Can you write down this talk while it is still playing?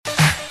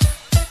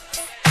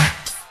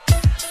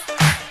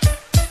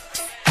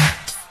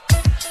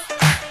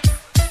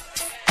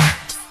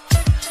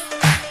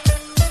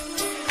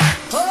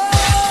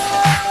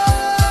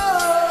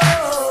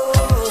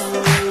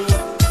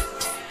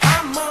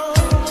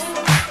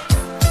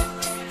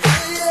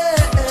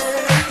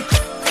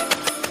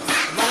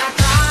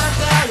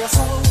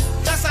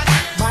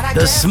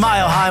The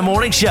Smile High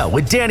Morning Show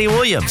with Danny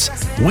Williams.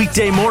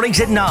 Weekday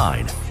mornings at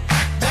 9. Baby,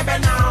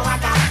 now I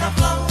got the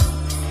flow,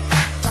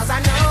 'cause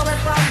I know it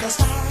from the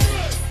start.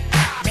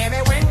 Baby,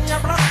 when you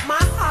broke my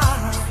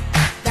heart,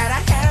 that I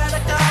had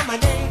to come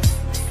again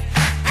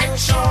and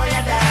show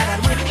you that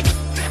I'd win.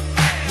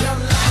 Your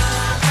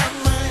love of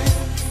mine.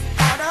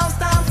 All those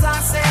times I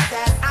said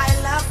that I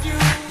love you.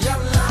 Your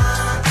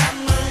love of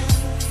mine.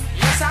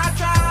 Yes, I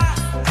tried.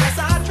 Yes,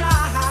 I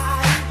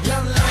tried.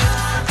 Your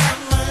love of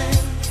mine.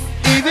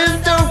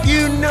 Even though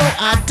you know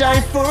I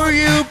died for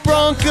you,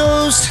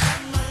 Broncos.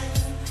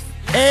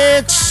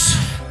 It's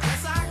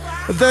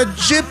the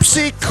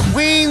Gypsy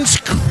Queen's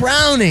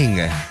crowning.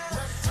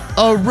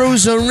 A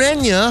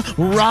Rosarena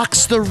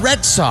rocks the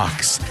Red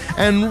Sox,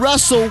 and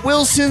Russell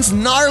Wilson's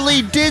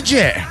gnarly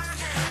digit.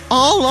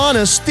 All on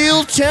a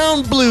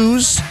Steeltown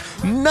Blues,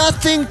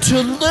 nothing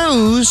to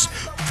lose,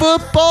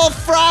 Football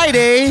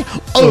Friday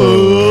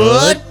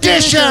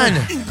edition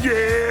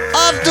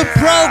of the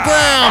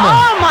program.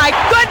 Oh my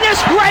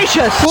goodness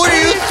gracious! Who do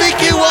you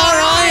think you are?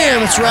 I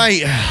am. That's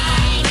right.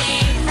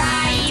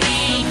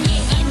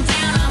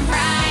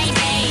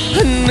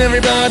 And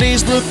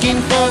everybody's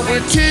looking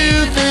forward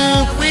to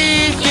the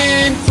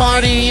weekend.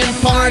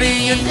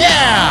 Partying,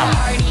 yeah!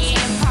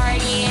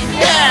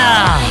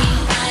 Yeah!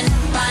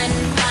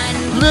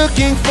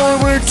 Looking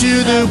forward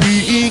to the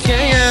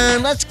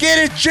weekend. Let's get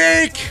it,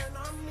 Jake!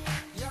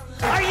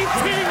 Are you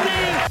kidding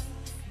me?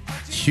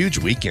 Huge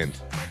weekend.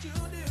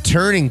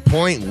 Turning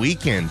point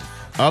weekend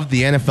of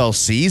the NFL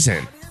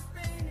season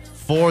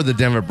for the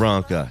Denver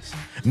Broncos.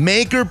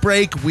 Make or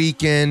break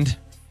weekend.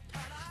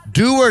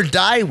 Do or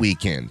die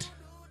weekend.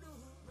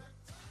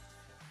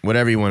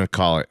 Whatever you want to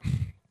call it.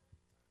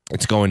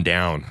 It's going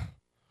down.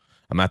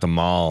 I'm at the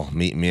mall.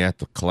 Meet me at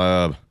the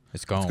club.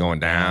 It's going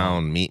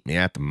down. Meet me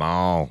at the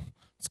mall.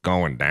 It's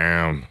going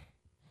down.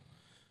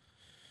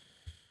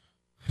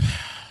 The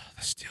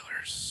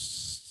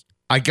Steelers.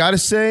 I got to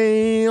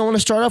say, I want to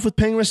start off with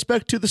paying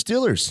respect to the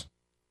Steelers.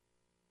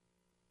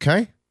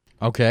 Okay?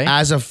 Okay.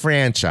 As a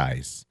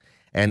franchise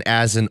and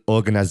as an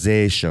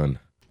organization.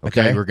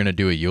 Okay, we're going to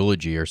do a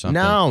eulogy or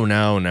something.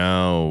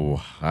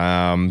 No.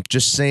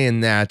 Just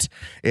saying that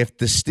if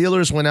the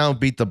Steelers went out and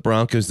beat the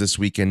Broncos this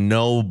weekend,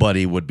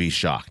 nobody would be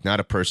shocked. Not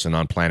a person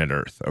on planet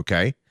Earth,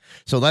 okay?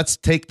 So let's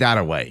take that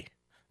away.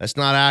 Let's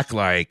not act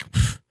like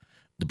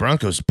the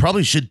Broncos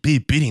probably should be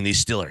beating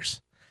these Steelers.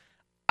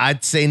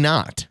 I'd say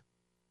not.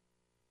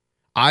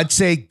 I'd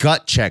say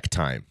gut check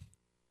time.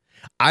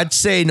 I'd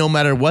say no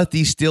matter what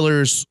these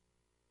Steelers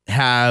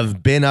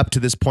have been up to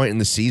this point in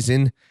the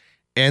season,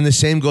 and the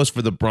same goes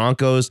for the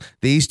Broncos.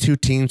 These two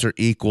teams are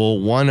equal.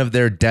 One of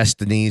their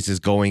destinies is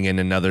going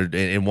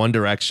in one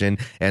direction,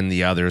 and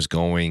the other is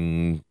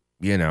going,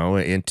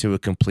 into a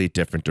complete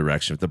different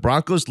direction. If the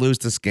Broncos lose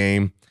this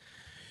game,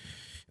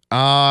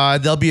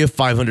 they'll be a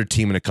 500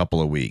 team in a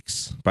couple of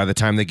weeks. By the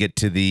time they get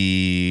to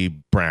the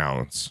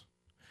Browns,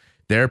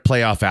 their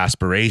playoff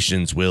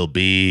aspirations will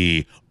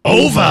be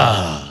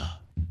over.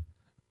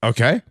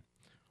 Okay?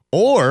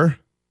 Or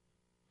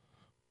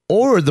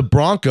the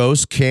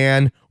Broncos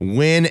can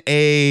win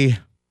a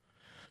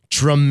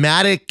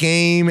dramatic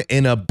game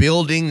in a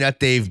building that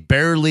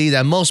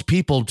that most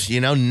people,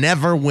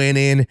 never win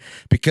in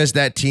because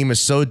that team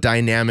is so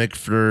dynamic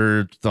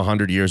for the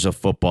 100 years of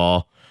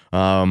football.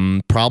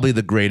 Probably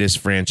the greatest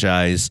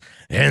franchise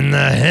in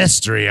the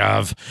history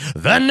of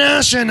the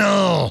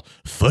National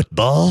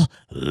Football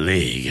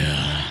League.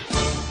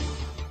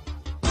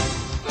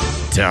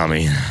 Tell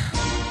me.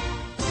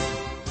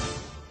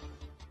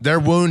 They're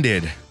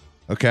wounded.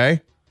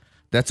 Okay?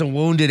 That's a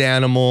wounded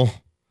animal.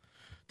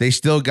 They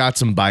still got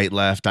some bite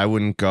left. I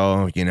wouldn't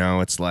go,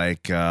 it's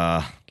like,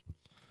 I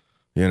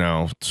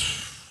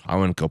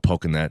wouldn't go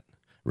poking that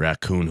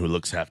raccoon who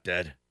looks half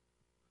dead.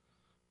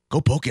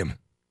 Go poke him.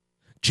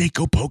 Jake,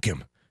 go poke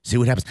him. See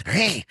what happens.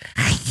 Hey.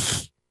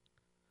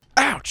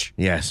 Ouch.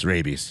 Yes,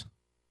 rabies.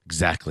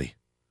 Exactly.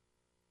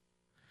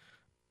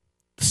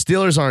 The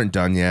Steelers aren't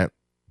done yet.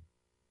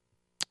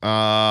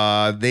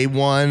 They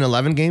won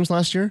 11 games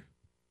last year?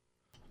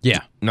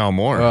 Yeah. No,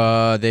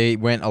 more. They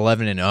went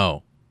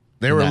 11-0.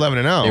 They were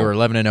 11-0. They were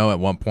 11-0 at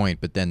one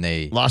point, but then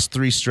they lost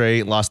 3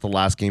 straight, lost the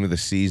last game of the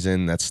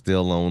season. That's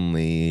still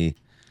only...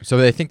 So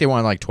I think they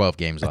won like 12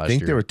 games last year. I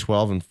think they were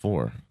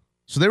 12-4.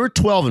 So they were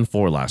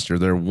 12-4 last year.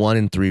 They're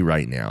 1-3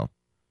 right now.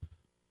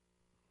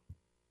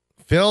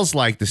 Feels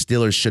like the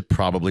Steelers should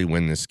probably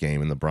win this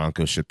game and the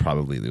Broncos should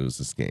probably lose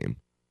this game.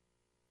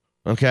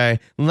 Okay?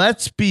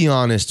 Let's be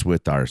honest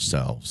with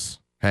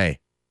ourselves. Hey.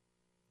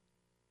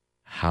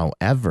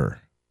 However,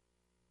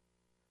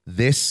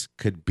 this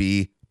could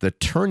be the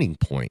turning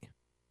point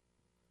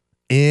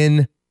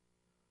in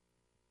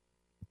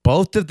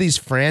both of these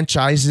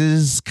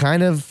franchises'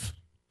 kind of,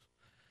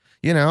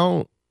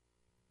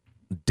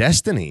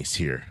 destinies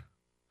here.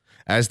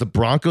 As the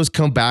Broncos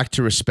come back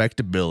to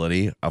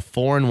respectability, a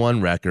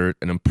 4-1 record,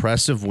 an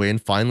impressive win,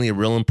 finally a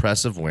real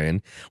impressive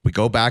win. We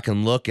go back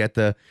and look at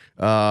the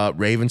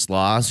Ravens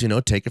loss,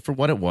 take it for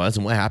what it was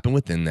and what happened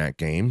within that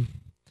game.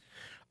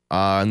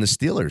 And the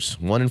Steelers,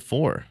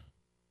 1-4.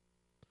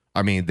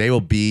 I mean, they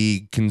will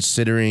be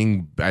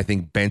considering, I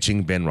think,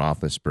 benching Ben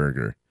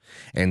Roethlisberger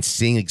and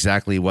seeing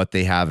exactly what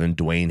they have in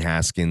Dwayne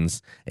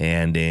Haskins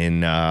and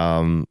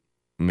in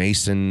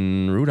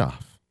Mason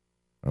Rudolph.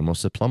 I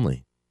almost said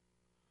Plumlee.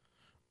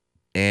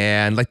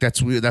 And like that's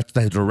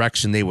the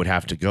direction they would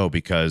have to go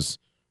because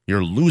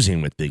you're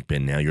losing with Big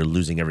Ben now. You're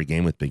losing every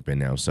game with Big Ben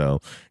now. So,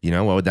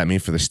 what would that mean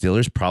for the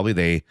Steelers? Probably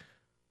they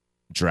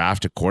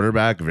draft a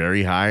quarterback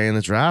very high in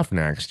the draft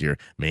next year.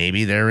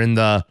 Maybe they're in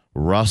the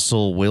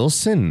Russell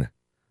Wilson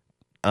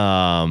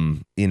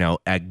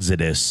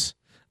exodus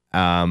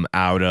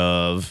out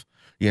of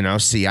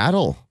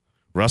Seattle.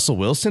 Russell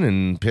Wilson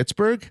in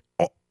Pittsburgh.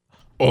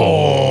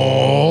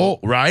 Oh,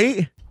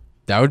 right?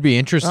 That would be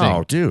interesting.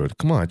 Oh, dude,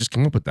 come on, just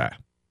come up with that.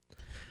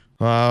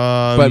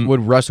 But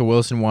would Russell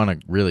Wilson want to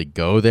really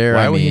go there?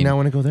 Why would he not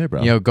want to go there,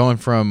 bro? Going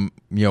from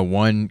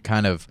one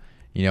kind of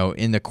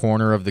in the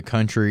corner of the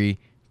country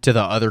to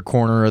the other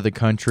corner of the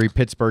country.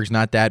 Pittsburgh's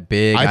not that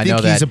big. I think know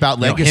he's that, about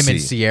legacy. Him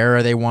and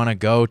Sierra, they want to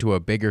go to a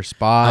bigger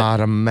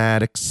spot.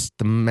 Automatic,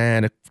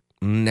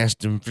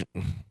 nesting.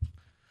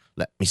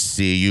 Let me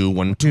see you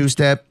 1 2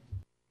 step.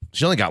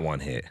 She only got one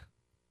hit,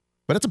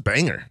 but it's a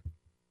banger.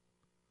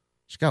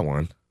 She got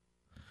one.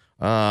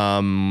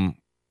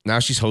 Now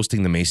she's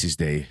hosting the Macy's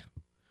Day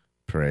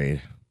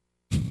Parade.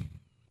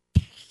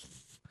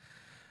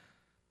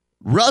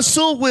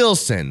 Russell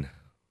Wilson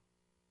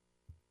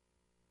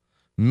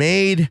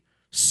made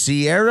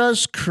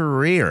Sierra's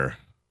career,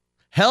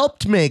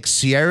 helped make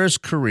Sierra's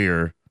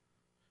career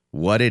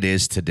what it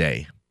is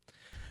today.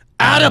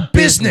 Out of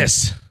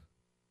business.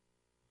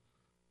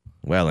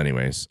 Well,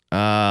 anyways.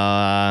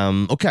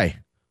 Okay.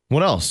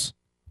 What else?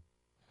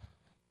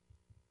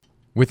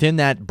 Within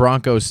that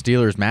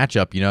Broncos-Steelers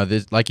matchup,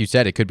 this, like you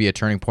said, it could be a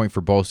turning point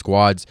for both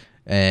squads,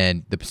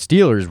 and the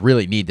Steelers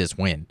really need this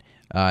win.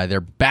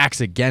 Their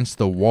backs against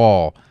the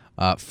wall,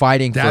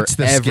 fighting That's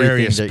for the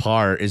everything. scariest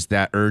part is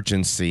that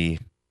urgency,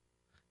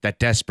 that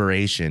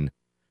desperation.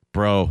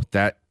 Bro,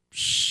 that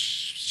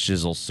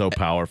shizzle's so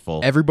powerful.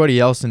 Everybody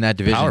else in that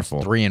division is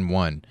Powerful.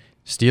 3-1.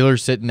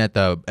 Steelers sitting at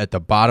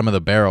the bottom of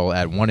the barrel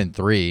at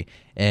 1-3,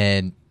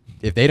 and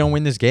if they don't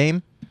win this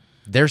game,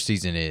 their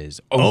season is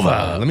over.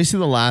 Let me see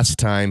the last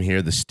time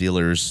here the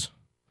Steelers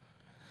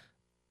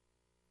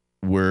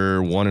were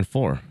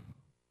 1-4.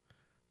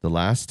 The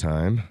last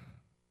time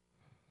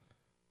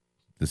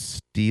the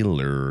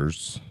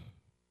Steelers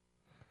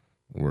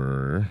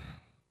were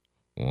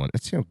one.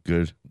 Let's see how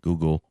good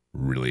Google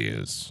really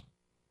is.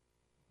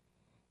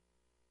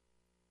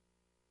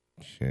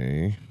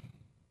 Okay.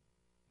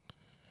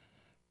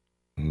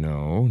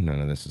 No,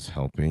 none of this is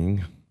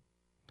helping.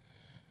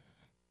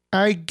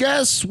 I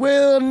guess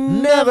we'll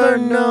never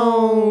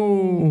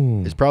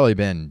know. It's probably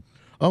been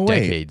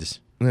decades.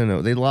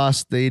 No, they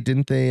lost. They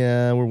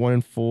were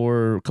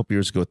 1-4 a couple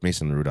years ago with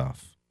Mason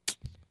Rudolph.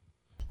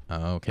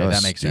 Oh, okay,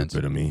 that makes sense.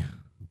 Stupid of me.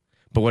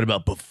 But what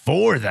about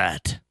before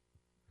that?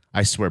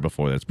 I swear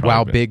before that's probably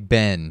While Big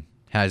Ben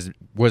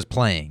was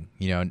playing,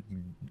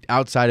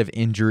 outside of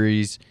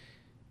injuries,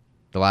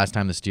 the last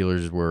time the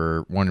Steelers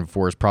were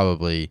 1-4 is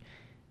probably,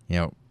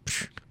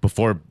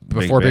 before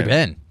Big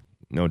Ben.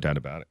 No doubt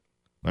about it.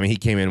 I mean, he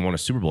came in and won a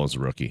Super Bowl as a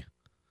rookie,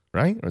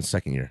 right? Or the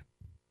second year?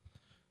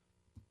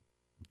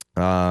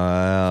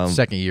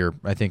 Second year,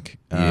 I think.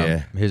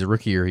 Yeah. His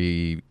rookie year,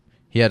 he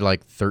had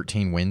like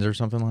 13 wins or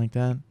something like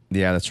that.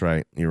 Yeah, that's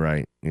right. You're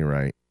right.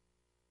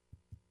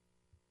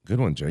 Good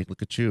one, Jake.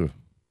 Look at you.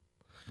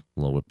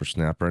 Little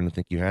whippersnapper. I didn't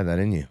think you had that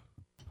in you.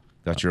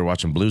 Thought you were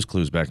watching Blues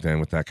Clues back then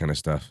with that kind of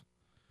stuff.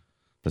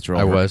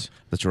 I was.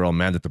 That you're all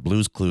mad that the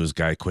Blues Clues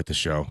guy quit the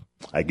show.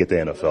 I get the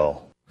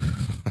NFL.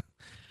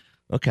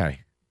 Okay.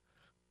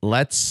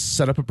 Let's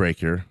set up a break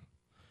here.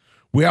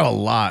 We have a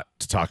lot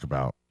to talk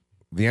about.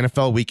 The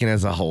NFL weekend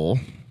as a whole.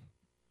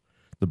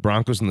 The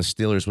Broncos and the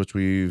Steelers, which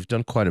we've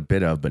done quite a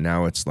bit of, but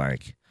now it's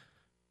like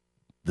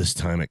this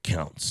time it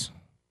counts.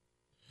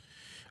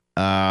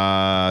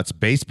 It's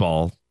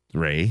baseball,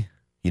 Ray,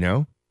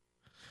 Arusa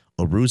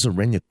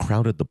Renya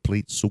crowded the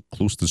plate so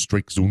close the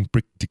strike zone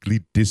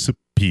practically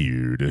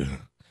disappeared.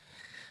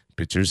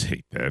 Pitchers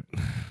hate that.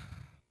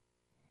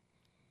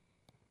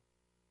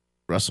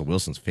 Russell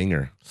Wilson's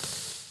finger.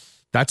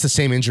 That's the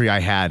same injury I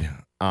had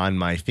on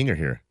my finger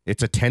here.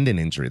 It's a tendon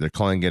injury. They're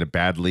calling it a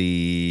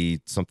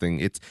badly something.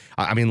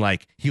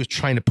 He was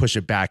trying to push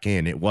it back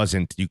in. It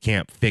wasn't, you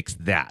can't fix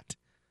that.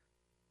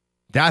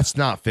 That's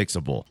not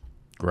fixable.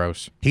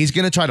 Gross. He's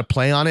going to try to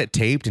play on it,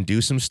 taped, and do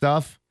some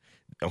stuff.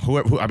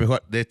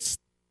 It's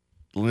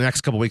the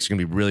next couple of weeks are going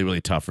to be really,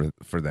 really tough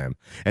for them.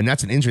 And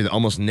that's an injury that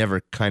almost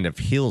never kind of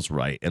heals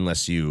right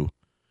unless you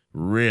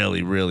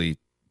really, really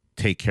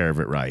take care of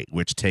it right,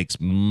 which takes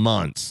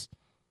months.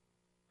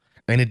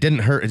 And it didn't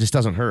hurt. It just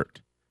doesn't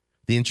hurt.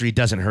 The injury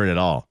doesn't hurt at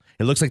all.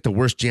 It looks like the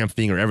worst jam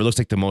finger ever. It looks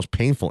like the most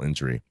painful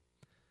injury.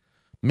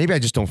 Maybe I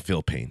just don't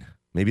feel pain.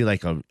 Maybe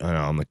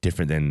I'm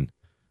different than,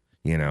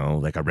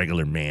 like a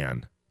regular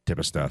man type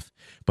of stuff.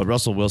 But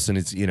Russell Wilson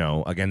is,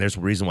 again, there's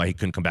a reason why he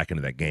couldn't come back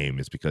into that game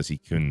is because he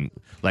couldn't,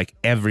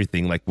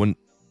 everything. Like when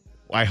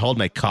I held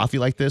my coffee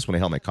like this,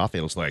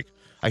 it was like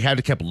I had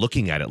to kept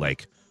looking at it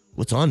like,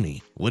 what's on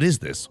me? What is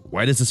this?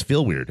 Why does this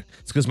feel weird?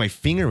 It's because my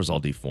finger was all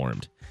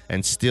deformed.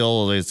 And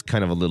still is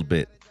kind of a little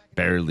bit,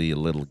 barely a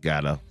little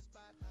gotta.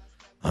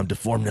 I'm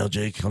deformed now,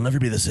 Jake. I'll never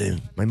be the same.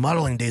 My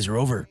modeling days are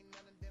over.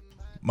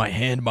 My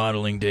hand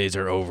modeling days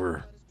are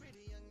over.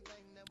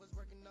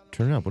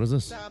 Turn it up. What is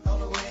this?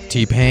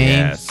 T-Pain.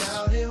 Yes.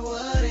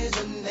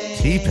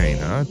 T-Pain,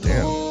 huh?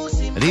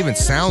 Damn. It even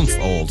sounds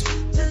old.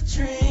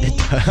 It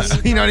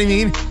does. You know what I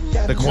mean?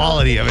 The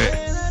quality of it.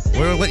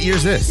 What year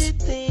is this?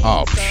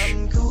 Oh,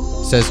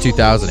 psh. Says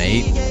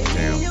 2008.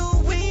 Damn.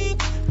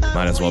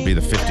 Might as well be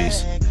the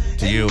 50s.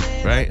 To you,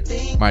 right?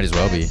 Might as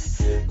well be.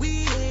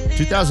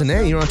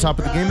 2008, you were on top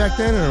of the game back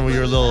then, or were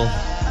you a little...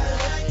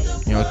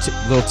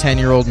 Little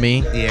 10-year-old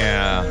me.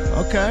 Yeah,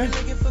 okay.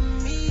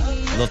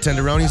 Little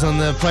tenderonis on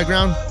the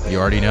playground? You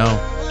already know.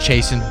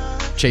 Chasing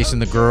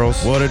the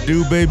girls. What it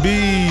do,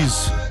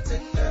 babies?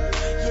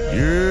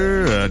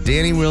 You're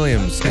Danny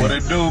Williams. What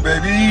it do,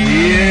 baby?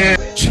 Yeah.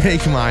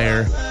 Jake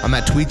Meyer. I'm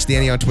at Tweets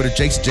Danny on Twitter.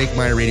 Jake's Jake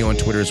Meyer Radio on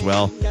Twitter as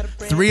well.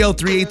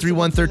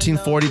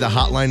 303-831-1340, the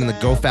hotline and the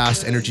Go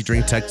Fast Energy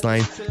Drink text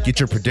line. Get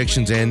your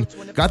predictions in.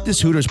 Got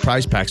this Hooters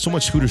prize pack. So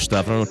much Hooters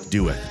stuff. I don't know what to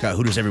do with. Got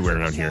Hooters everywhere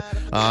around here.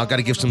 Got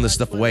to give some of this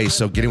stuff away.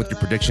 So get in with your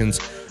predictions.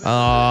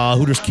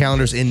 Hooters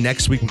calendars in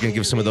next week. We're going to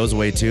give some of those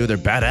away too. They're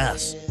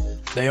badass.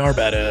 They are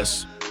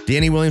badass.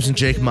 Danny Williams and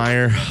Jake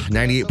Meyer,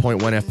 98.1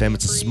 FM.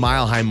 It's a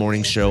Smile High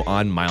morning show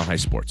on Mile High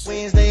Sports.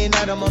 Wednesday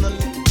night, I'm on the...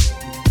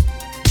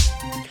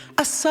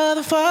 I saw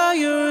the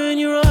fire in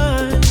your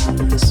eyes.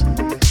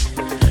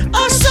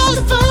 I saw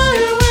the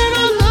fire when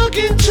I look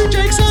into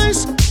Jake's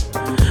eyes.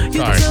 You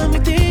Sorry. tell me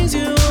things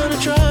you wanna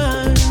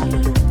try.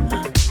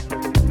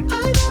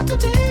 I got the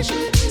temptation,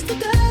 it's the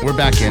devil We're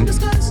back in.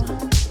 disguise.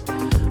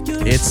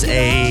 It's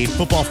a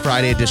Football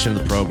Friday edition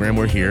of the program.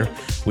 We're here.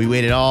 We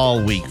waited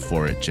all week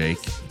for it, Jake.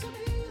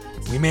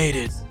 We made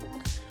it.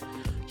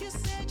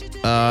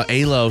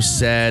 Alo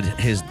said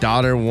his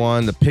daughter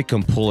won the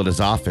pick'em pool at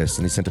his office,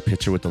 and he sent a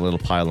picture with a little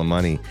pile of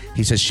money.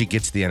 He says she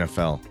gets the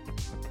NFL.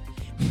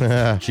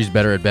 She's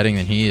better at betting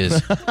than he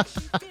is.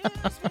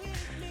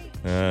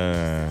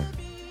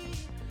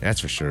 That's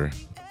for sure.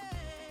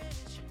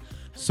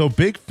 So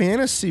big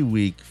fantasy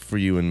week for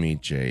you and me,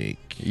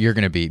 Jake. You're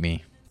going to beat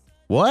me.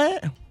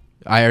 What?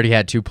 I already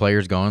had two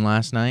players going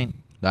last night.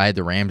 I had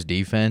the Rams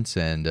defense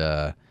and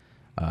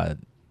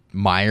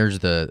Myers,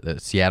 the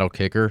Seattle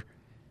kicker,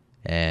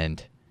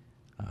 and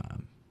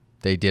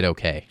they did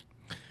okay.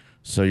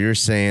 So you're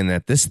saying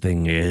that this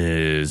thing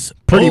is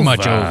Pretty over.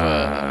 much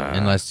over,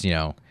 unless,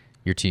 your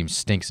team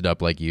stinks it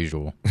up like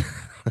usual.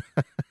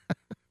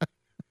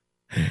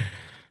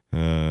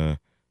 Okay.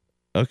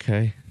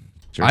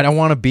 Sure. I don't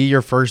want to be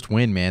your first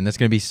win, man. That's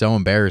going to be so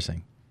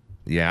embarrassing.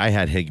 Yeah, I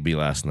had Higbee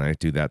last night.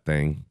 Do that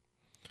thing.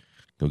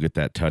 Go get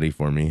that tutty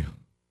for me.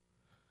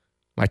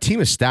 My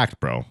team is stacked,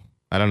 bro.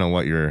 I don't know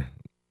what you're...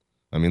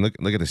 I mean,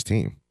 look at this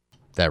team.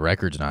 That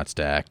record's not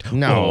stacked.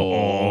 No.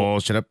 Oh,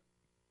 shut up.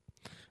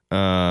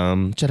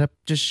 Shut up.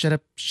 Just shut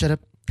up. Shut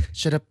up.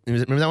 Shut up.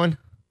 Remember that one?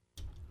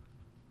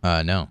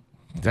 No.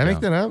 Did I make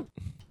that up?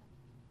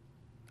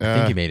 I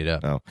think you made it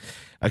up. Oh.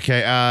 Okay.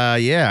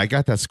 Yeah, I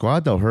got that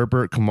squad, though.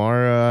 Herbert,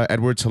 Kamara,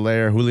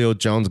 Edwards-Helaire, Julio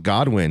Jones,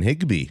 Godwin,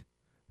 Higbee.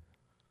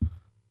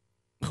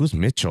 Who's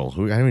Mitchell?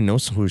 I don't even know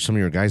who some of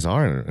your guys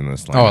are in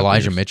this line. Oh,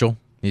 Elijah Mitchell.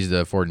 He's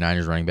the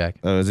 49ers running back.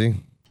 Oh, is he?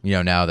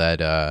 Now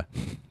that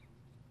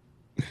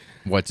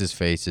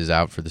what's-his-face is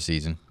out for the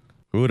season.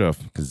 Who would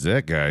have? Because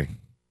that guy.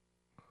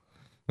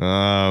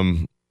 Yeah.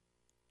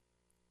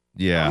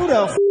 Who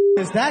the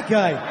is that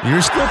guy?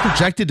 You're still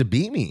projected to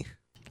beat me.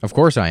 Of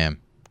course I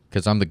am,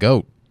 because I'm the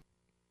GOAT.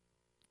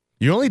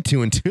 You're only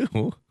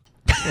 2-2.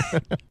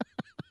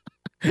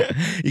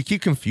 You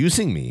keep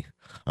confusing me.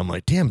 I'm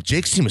like, damn,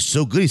 Jake's team is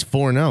so good. He's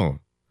 4-0.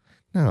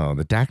 No,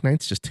 the Dak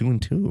Knight's just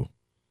 2-2.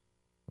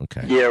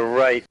 Okay. Yeah,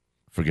 right.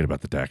 Forget about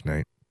the Dak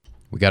Knight.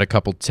 We got a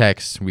couple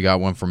texts. We got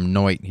one from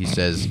Noit. He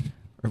says,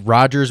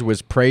 Rodgers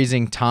was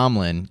praising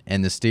Tomlin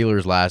and the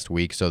Steelers last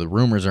week, so the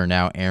rumors are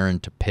now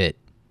Aaron to Pitt.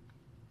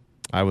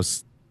 I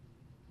was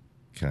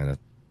kind of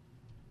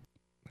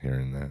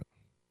hearing that.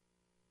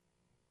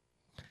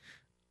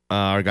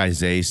 Our guy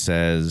Zay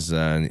says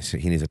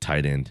he needs a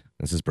tight end.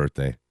 It's his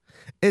birthday.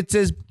 It's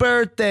his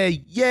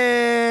birthday.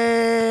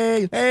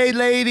 Yay! Hey,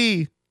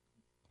 lady.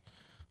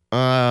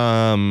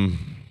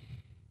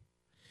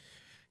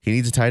 He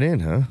needs a tight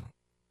end, huh?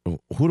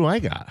 Who do I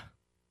got?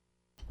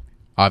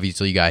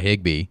 Obviously, you got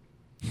Higbee.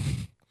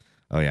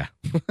 Oh, yeah.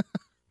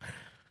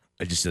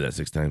 I just said that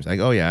 6 times.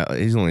 Oh, yeah,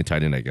 he's the only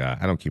tight end I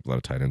got. I don't keep a lot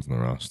of tight ends in the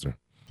roster.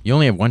 You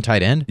only have one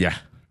tight end? Yeah,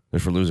 they're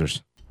for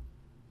losers.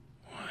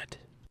 What?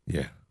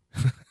 Yeah.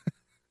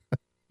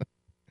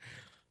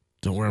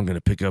 Don't worry, I'm going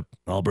to pick up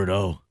Albert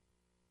O.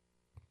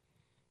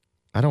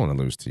 I don't want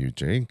to lose to you,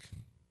 Jake.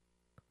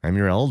 I'm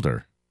your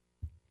elder.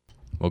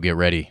 Well, get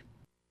ready,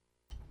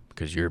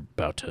 because you're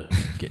about to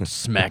get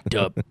smacked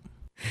up.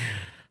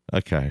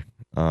 Okay.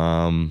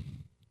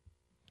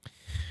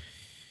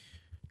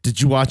 Did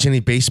you watch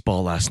any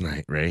baseball last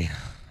night, Ray?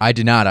 I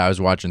did not. I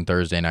was watching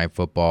Thursday Night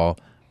Football.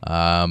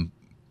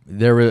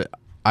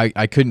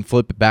 I couldn't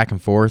flip it back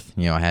and forth.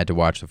 I had to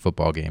watch the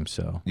football game.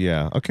 So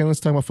Yeah. Okay, let's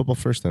talk about football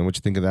first then. What'd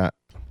you think of that?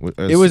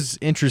 it was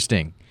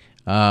interesting.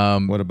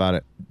 What about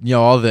it?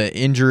 All the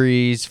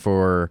injuries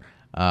for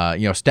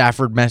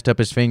Stafford messed up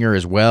his finger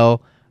as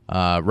well.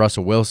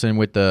 Russell Wilson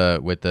with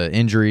the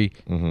injury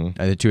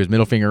to his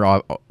middle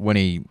finger when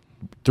he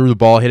threw the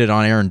ball, hit it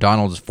on Aaron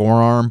Donald's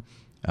forearm.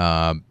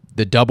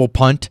 The double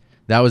punt,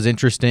 that was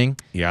interesting.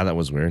 Yeah, that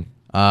was weird.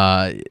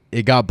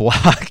 It got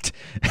blocked,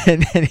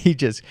 and then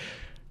he's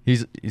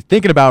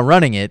thinking about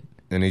running it,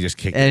 And he just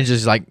kicked and it. it's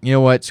just like, you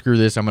know what, screw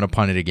this, I'm gonna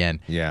punt it again.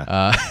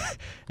 Yeah.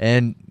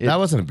 And That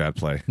wasn't a bad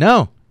play.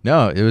 no,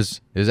 it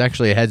was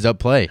actually a heads up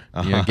play.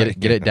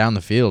 Get it down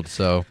the field.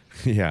 So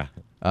Yeah.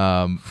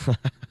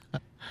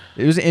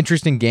 it was an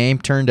interesting game.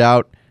 Turned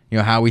out,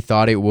 how we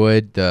thought it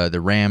would.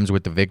 The Rams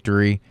with the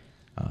victory.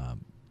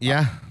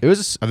 Yeah. It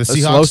was Are the a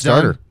Seahawks slow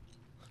starter. done?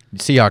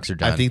 Seahawks are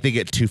done. I think they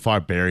get too far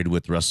buried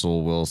with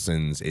Russell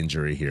Wilson's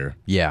injury here.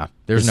 Yeah,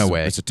 there's no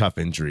way. It's a tough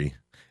injury.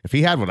 If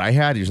he had what I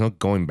had, there's no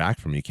going back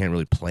from it. You can't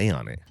really play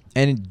on it.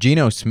 And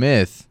Geno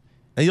Smith,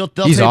 And they'll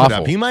he's tape it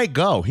awful. up. He might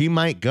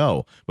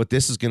go. But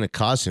this is going to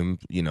cause him,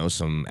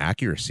 some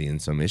accuracy and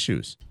some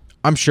issues.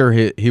 I'm sure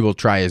he will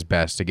try his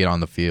best to get on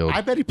the field. I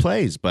bet he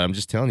plays, but I'm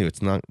just telling you,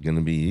 it's not going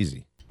to be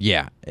easy.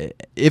 Yeah,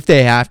 if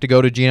they have to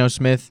go to Geno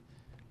Smith,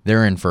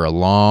 they're in for a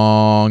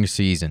long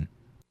season.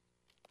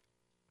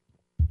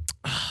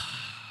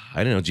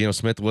 I didn't know Geno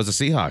Smith was a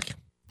Seahawk.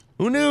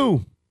 Who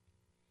knew?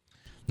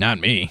 Not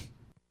me.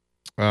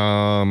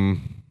 The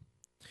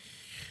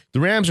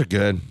Rams are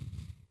good.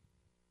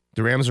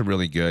 The Rams are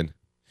really good.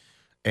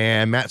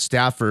 And Matt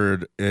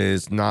Stafford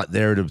is not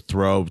there to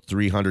throw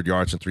 300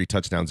 yards and 3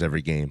 touchdowns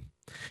every game.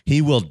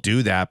 He will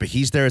do that, but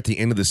he's there at the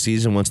end of the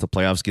season once the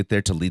playoffs get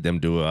there to lead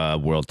them to a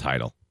world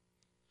title.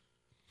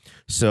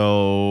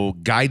 So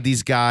guide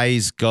these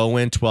guys, go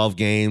win 12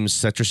 games,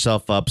 set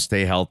yourself up,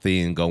 stay healthy,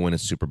 and go win a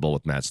Super Bowl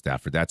with Matt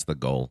Stafford. That's the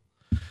goal.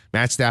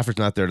 Matt Stafford's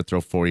not there to throw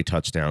 40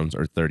 touchdowns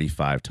or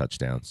 35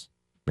 touchdowns.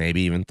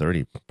 Maybe even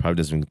 30. Probably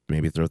doesn't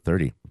maybe throw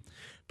 30.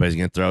 But he's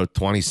going to throw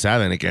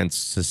 27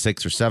 against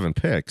 6 or 7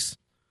 picks.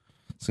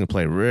 He's going to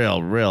play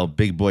real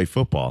big boy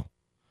football.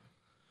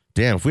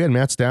 Damn, if we had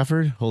Matt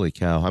Stafford, holy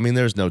cow. I mean,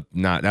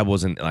 that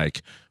wasn't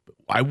like,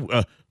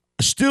 I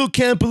still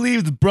can't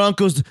believe the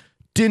Broncos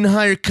didn't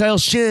hire Kyle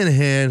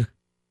Shanahan.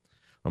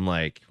 I'm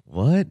like,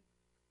 what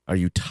are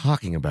you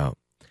talking about?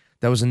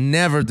 That was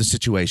never the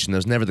situation. That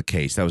was never the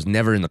case. That was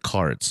never in the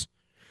cards.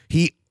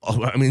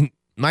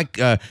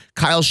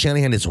 Kyle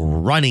Shanahan is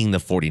running the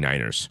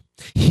 49ers.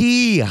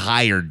 He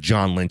hired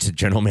John Lynch as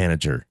general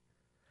manager.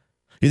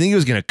 You think he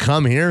was going to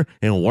come here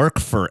and work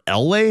for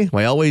Elway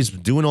while Elway's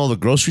doing all the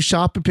grocery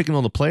shopping, picking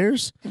all the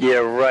players? Yeah,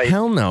 right.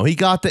 Hell no. He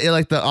got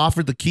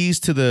offered the keys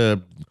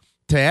to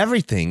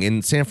everything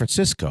in San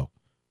Francisco.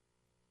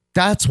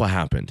 That's what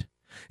happened.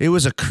 It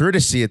was a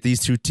courtesy at these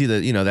two teams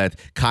that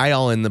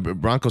Kyle and the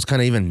Broncos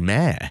kind of even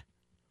meh.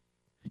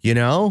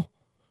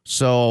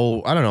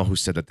 So I don't know who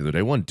said that the other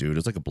day. One dude, it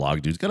was like a blog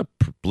dude. He's got a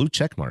blue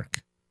check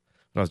mark.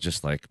 But I was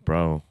just like,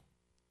 bro,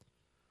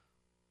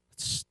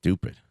 it's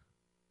stupid.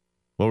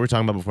 What were we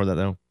talking about before that,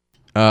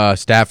 though?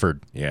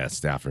 Stafford. Yeah,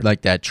 Stafford.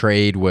 Like that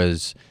trade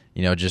was,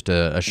 just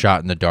a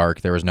shot in the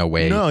dark. There was no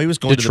way. No, he was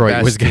going Detroit to the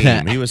best was gonna.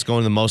 team. He was going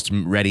to the most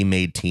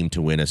ready-made team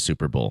to win a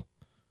Super Bowl.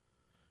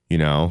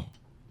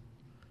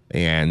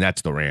 And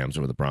that's the Rams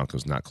over the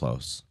Broncos, not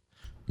close.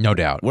 No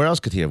doubt. Where else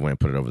could he have went and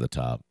put it over the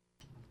top?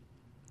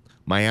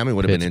 Miami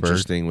would have been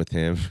interesting with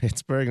him.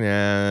 Pittsburgh,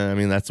 nah. I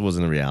mean, that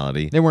wasn't a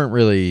reality. They weren't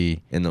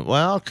really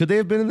could they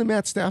have been in the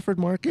Matt Stafford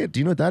market? Do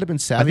you know that'd have been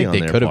savvy I think on they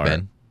their could part? have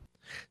been.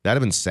 That'd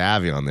have been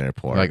savvy on their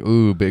part. Like,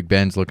 ooh, Big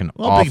Ben's looking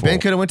well, awful. Big Ben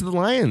could have went to the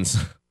Lions.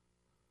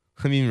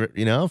 I mean,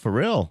 for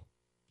real.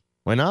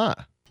 Why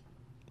not?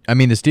 I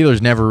mean, the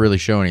Steelers never really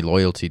show any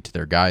loyalty to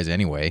their guys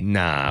anyway.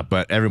 Nah,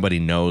 but everybody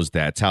knows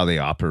that's how they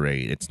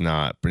operate. It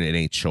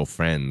ain't show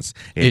friends.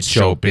 It's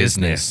show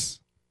business.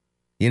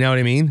 You know what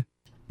I mean?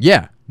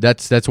 Yeah,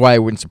 that's why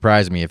it wouldn't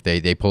surprise me if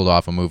they pulled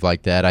off a move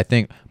like that. I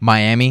think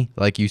Miami,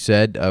 like you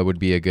said, would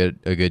be a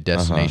good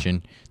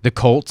destination. The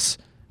Colts,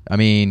 I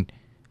mean,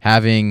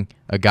 having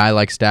a guy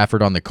like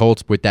Stafford on the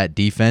Colts with that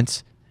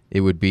defense,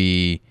 it would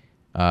be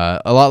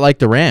a lot like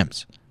the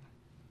Rams.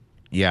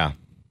 Yeah.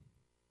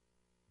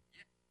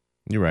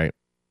 You're right.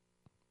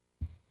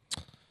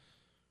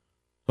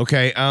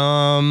 Okay,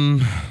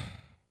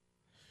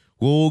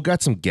 we'll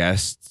got some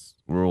guests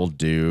we'll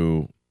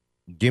do.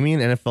 Give me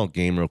an NFL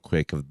game real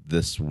quick of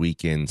this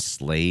weekend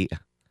slate,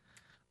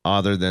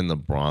 other than the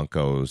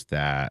Broncos,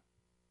 that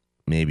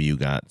maybe you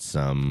got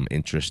some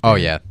interest in. Oh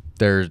yeah,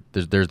 there's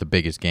the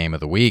biggest game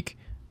of the week,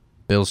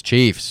 Bills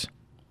Chiefs,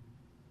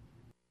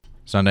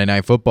 Sunday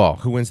Night Football.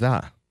 Who wins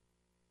that?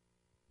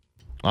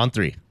 On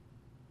 3.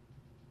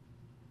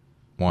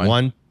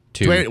 One,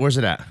 2. Wait, where's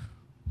it at?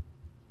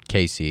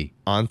 KC.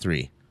 On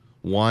 3.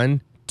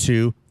 1,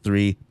 2,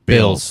 3.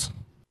 Bills.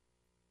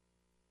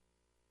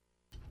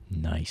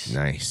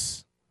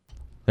 Nice.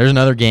 There's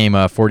another game,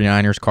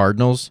 49ers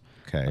Cardinals.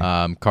 Okay.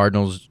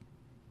 Cardinals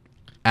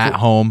at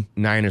home.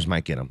 Niners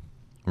might get them.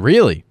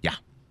 Really? Yeah.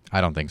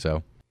 I don't think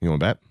so. You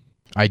want to bet?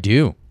 I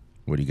do.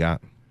 What do you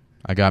got?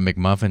 I got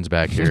McMuffins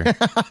back here.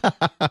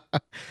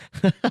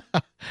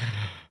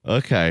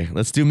 Okay,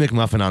 let's do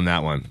McMuffin on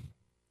that one.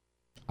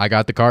 I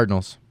got the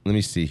Cardinals. Let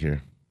me see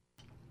here.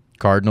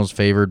 Cardinals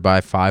favored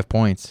by 5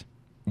 points.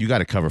 You got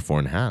to cover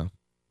 4.5.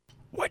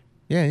 What?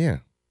 Yeah.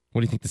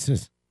 What do you think this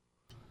is?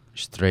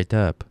 Straight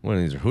up. What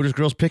are these? Are Hooters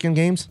girls picking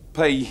games?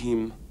 Pay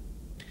him.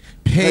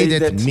 Pay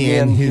that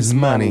man his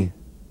money.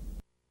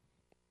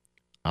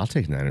 I'll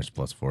take Niners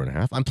plus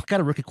 4.5. I'm got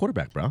a rookie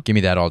quarterback, bro. Give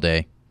me that all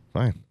day.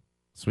 Fine.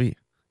 Sweet.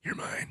 You're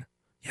mine.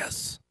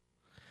 Yes.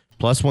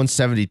 Plus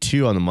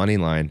 172 on the money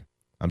line.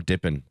 I'm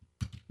dipping.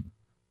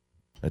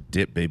 A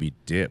dip, baby,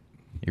 dip.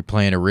 You're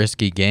playing a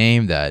risky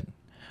game that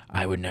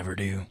I would never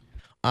do.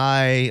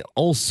 I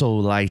also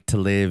like to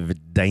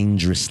live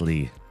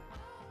dangerously.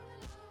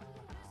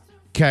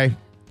 Okay.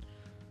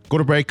 Go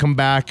to break, come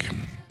back.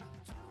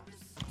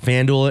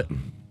 FanDuel it.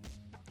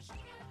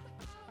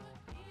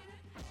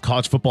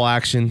 College football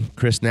action.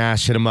 Chris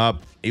Nash hit him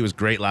up. He was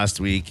great last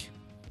week.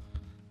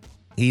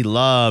 He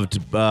loved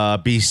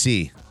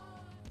BC.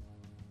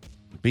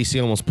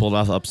 BC almost pulled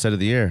off the upset of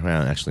the year.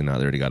 Well, actually, no.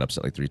 They already got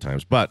upset like 3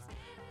 times. But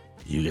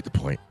you get the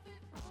point.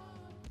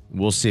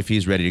 We'll see if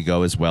he's ready to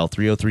go as well.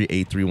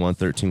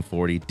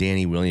 303-831-1340.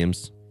 Danny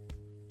Williams.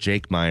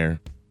 Jake Meyer.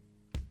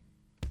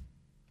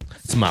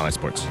 It's Mile High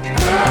Sports.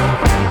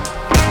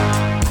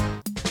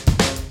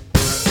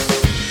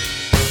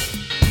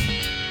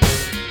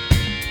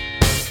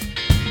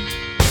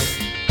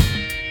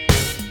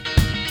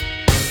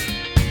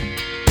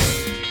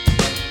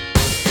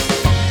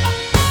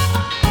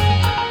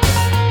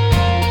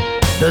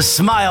 The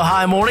Smile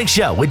High Morning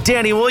Show with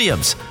Danny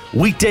Williams.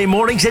 Weekday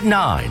mornings at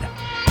 9.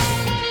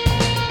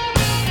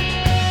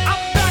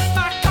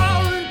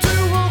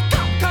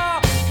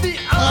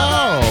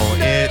 Oh,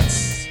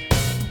 it's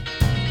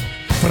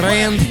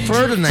Franz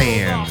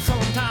Ferdinand.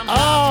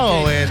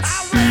 Oh,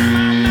 it's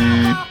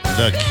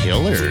the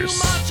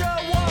Killers.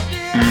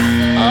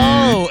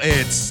 Oh,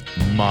 it's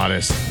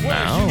Modest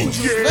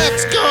Mouse.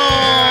 Let's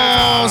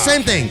go.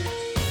 Same thing.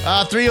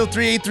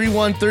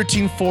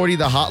 303-831-1340,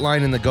 the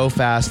hotline and the Go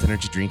Fast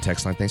Energy Drink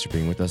text line. Thanks for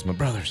being with us, my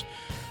brothers.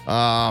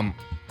 A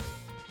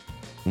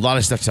lot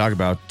of stuff to talk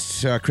about.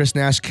 Chris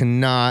Nash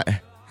cannot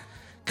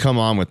come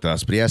on with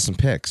us, but he has some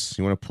picks.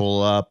 You want to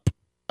pull up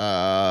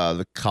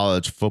the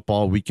college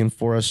football weekend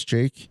for us,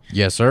 Jake?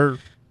 Yes, sir.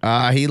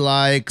 He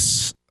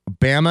likes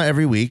Bama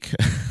every week.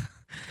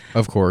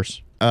 Of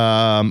course.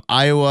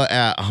 Iowa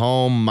at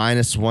home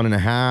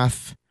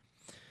 -1.5.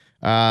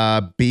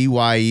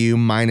 BYU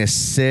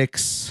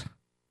 -6.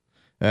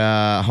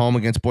 Home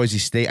against Boise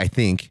State, I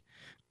think.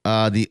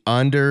 The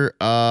under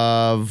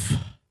of...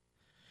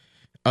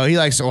 Oh, he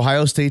likes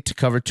Ohio State to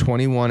cover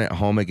 21 at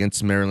home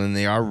against Maryland.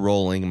 They are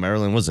rolling.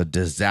 Maryland was a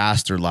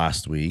disaster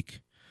last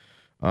week.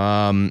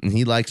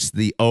 He likes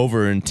the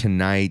over in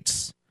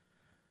tonight's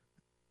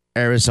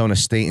Arizona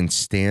State and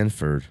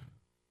Stanford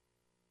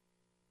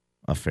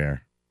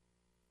affair.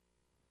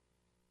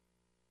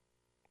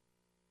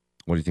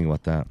 What do you think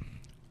about that?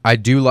 I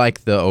do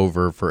like the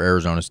over for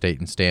Arizona State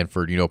and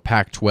Stanford. You know,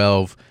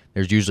 Pac-12,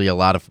 there's usually a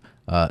lot of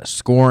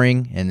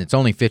scoring, and it's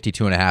only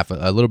 52.5,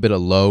 a little bit of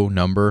low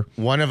number.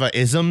 One of the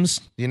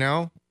isms,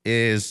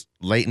 is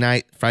late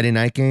night, Friday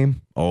night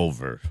game,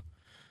 over.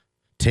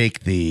 Take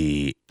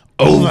the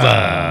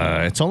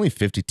over. It's only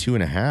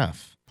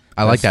 52.5.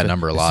 I like that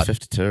number a lot.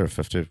 52 or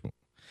 50.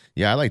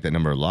 Yeah, I like that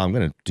number a lot. I'm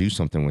going to do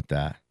something with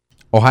that.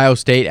 Ohio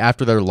State,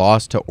 after their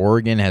loss to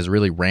Oregon, has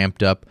really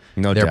ramped up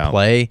their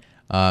play.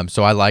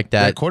 So I like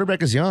that. Their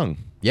quarterback is young.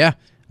 Yeah.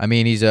 I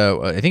mean,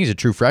 I think he's a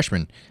true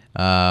freshman.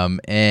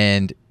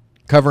 And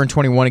covering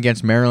 21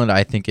 against Maryland,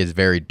 I think is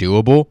very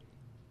doable.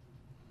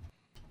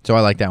 So I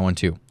like that one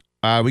too.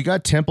 We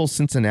got Temple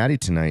Cincinnati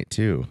tonight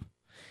too.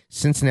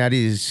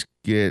 Cincinnati's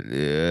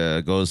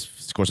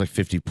scores like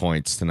 50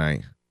 points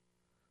tonight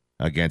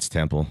against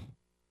Temple.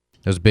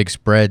 Those big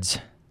spreads,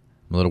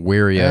 I'm a little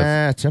weary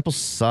of. Temple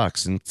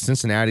sucks, and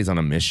Cincinnati's on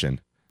a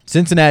mission.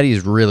 Cincinnati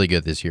is really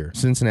good this year.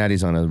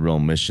 Cincinnati's on a real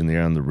mission.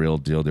 They're on the real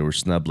deal. They were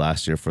snubbed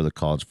last year for the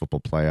college football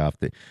playoff.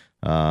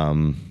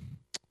 I'm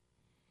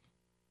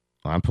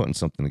putting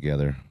something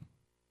together.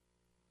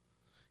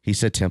 He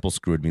said Temple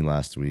screwed me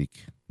last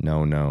week.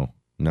 No.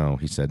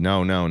 He said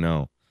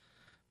no.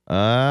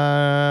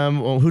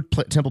 Well,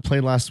 Temple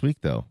played last week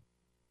though?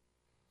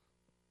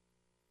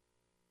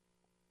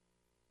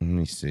 Let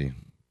me see.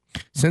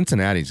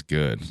 Cincinnati's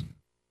good.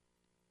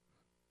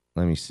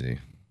 Let me see.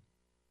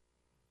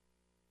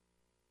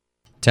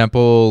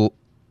 Temple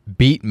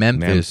beat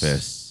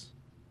Memphis.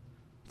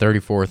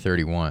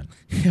 34-31.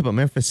 Yeah, but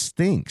Memphis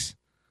stinks.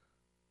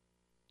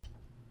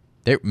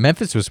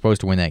 Memphis was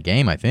supposed to win that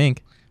game, I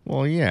think.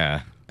 Well,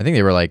 yeah. I think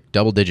they were like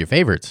double-digit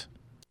favorites.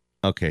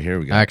 Okay, here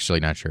we go. Actually,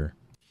 not sure.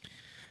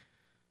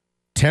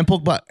 Temple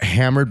got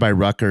hammered by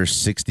Rutgers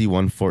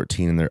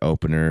 61-14 in their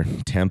opener.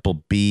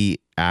 Temple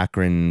beat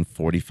Akron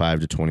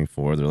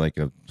 45-24. They're like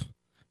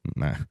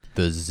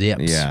the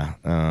Zips. Yeah.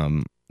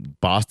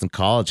 Boston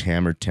College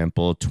hammered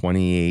Temple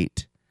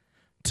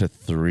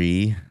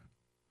 28-3.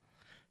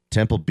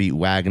 Temple beat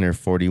Wagner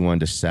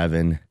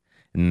 41-7,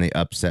 and they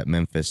upset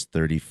Memphis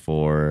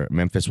 34.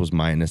 Memphis was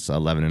minus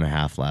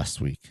 11.5 last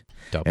week,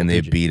 and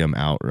they beat them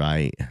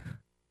outright.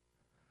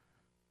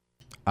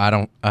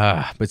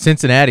 But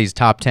Cincinnati's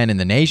top 10 in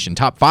the nation,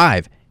 top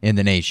 5 in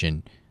the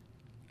nation.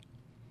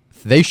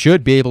 They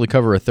should be able to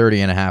cover a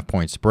 30.5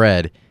 point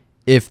spread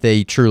if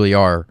they truly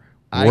are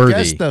worthy. I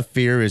guess the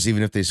fear is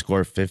even if they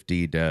score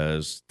 50,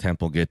 does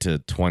Temple get to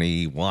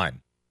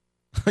 21?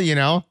 You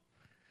know?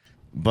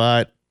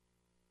 But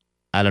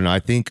I don't know. I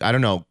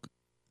don't know.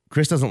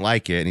 Chris doesn't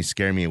like it, and he's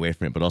scaring me away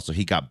from it, but also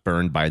he got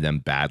burned by them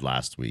bad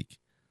last week.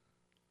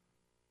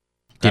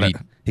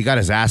 He got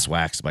his ass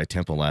waxed by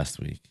Temple last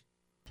week.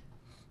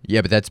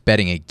 Yeah, but that's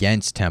betting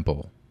against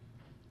Temple.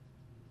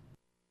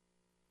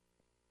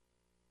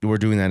 We're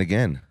doing that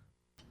again.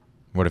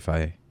 What if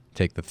I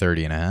take the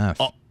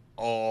 30.5?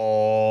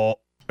 Oh.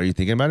 Are you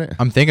thinking about it?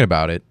 I'm thinking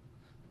about it.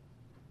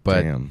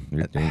 But damn,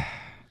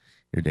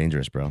 you're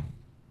dangerous, bro.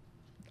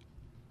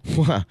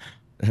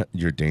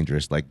 You're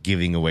dangerous. Like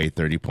giving away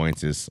 30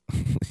 points is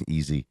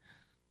easy.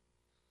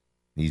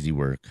 Easy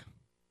work.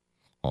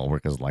 All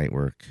work is light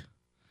work.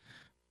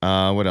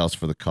 What else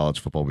for the college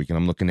football weekend?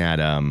 I'm looking at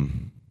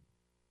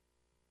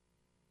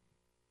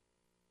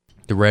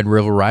the Red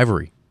River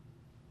rivalry,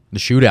 the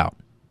shootout,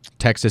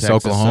 Texas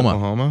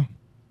Oklahoma.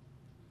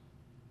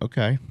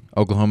 Okay.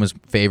 Oklahoma's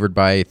favored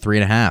by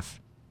 3.5.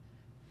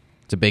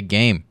 It's a big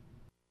game.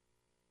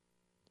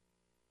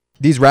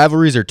 These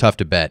rivalries are tough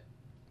to bet.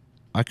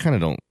 I kind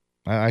of don't.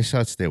 I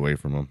should stay away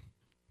from them.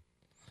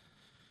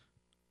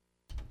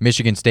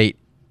 Michigan State,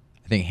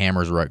 I think,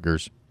 hammers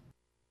Rutgers.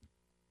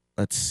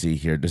 Let's see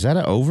here. Is that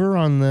an over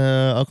on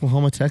the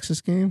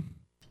Oklahoma-Texas game?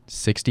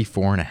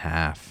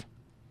 64.5.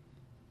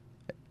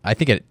 I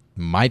think it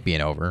might be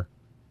an over.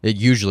 It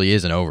usually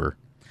is an over.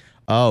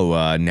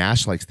 Oh,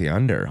 Nash likes the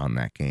under on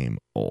that game.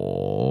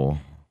 Oh,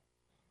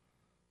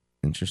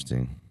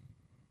 interesting.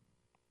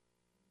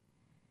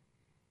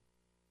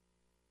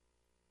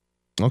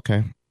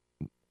 Okay.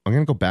 I'm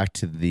going to go back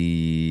to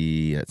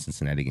the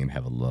Cincinnati game,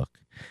 have a look.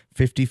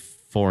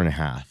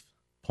 54.5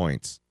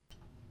 points.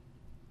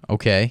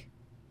 Okay.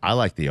 I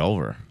like the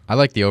over. I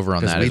like the over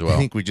on that as well. I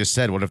think we just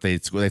said, what if they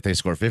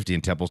score 50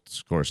 and Temple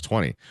scores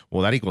 20?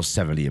 Well, that equals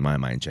 70 in my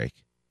mind,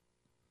 Jake.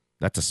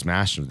 That's a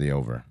smash of the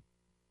over.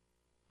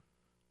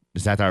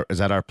 Is that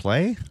our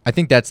play? I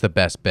think that's the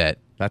best bet.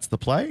 That's the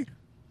play?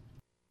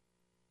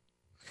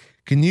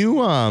 Can you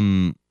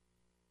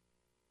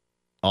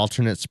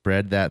alternate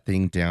spread that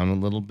thing down a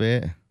little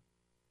bit?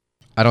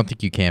 I don't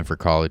think you can for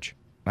college.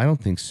 I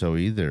don't think so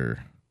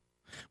either.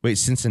 Wait,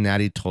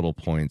 Cincinnati total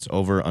points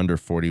over under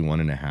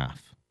 41.5.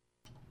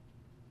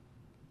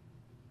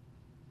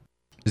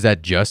 Is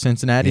that just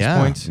Cincinnati's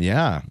points?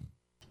 Yeah.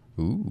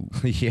 Ooh.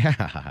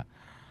 Yeah.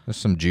 There's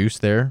some juice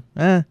there.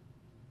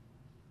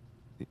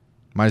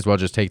 Might as well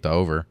just take the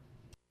over.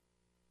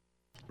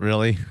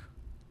 Really?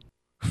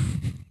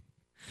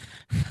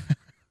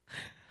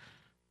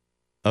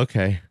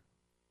 Okay.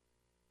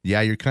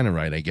 Yeah, you're kind of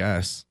right, I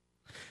guess.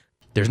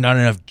 There's not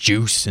enough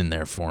juice in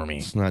there for me.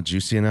 It's not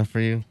juicy enough for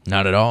you?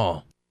 Not at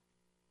all.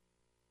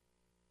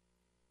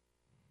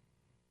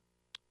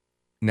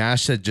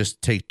 Nash said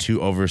just take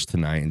 2 overs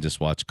tonight and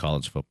just watch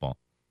college football.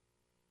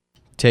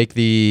 Take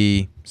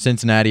the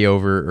Cincinnati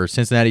over, or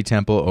Cincinnati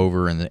Temple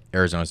over, and the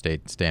Arizona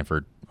State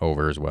Stanford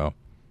over as well.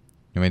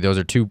 I mean, those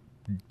are two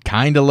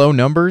kind of low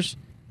numbers,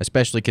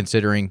 especially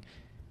considering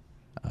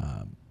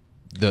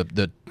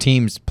the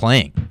teams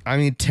playing. I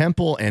mean,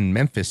 Temple and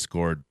Memphis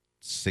scored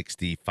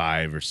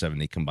 65 or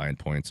 70 combined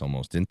points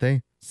almost, didn't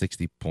they?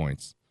 60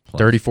 points.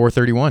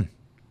 34-31.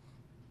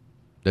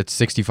 That's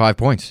 65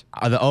 points.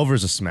 The over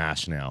is a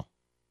smash now.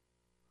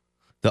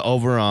 The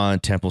over on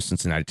Temple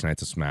Cincinnati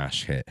tonight's a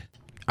smash hit.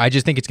 I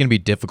just think it's going to be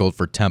difficult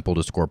for Temple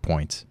to score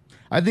points.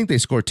 I think they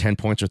score 10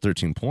 points or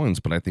 13 points,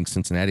 but I think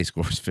Cincinnati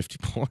scores 50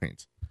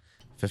 points.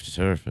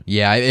 50.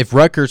 Yeah, if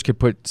Rutgers could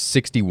put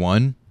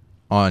 61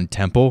 on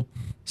Temple,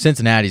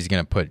 Cincinnati's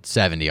going to put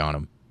 70 on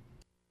them.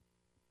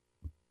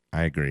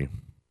 I agree.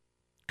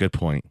 Good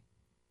point.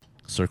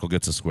 Circle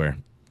gets a square.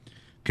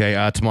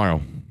 Okay,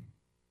 tomorrow.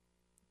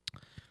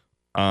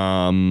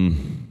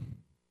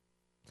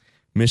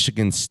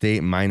 Michigan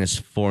State minus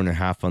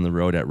 4.5 on the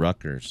road at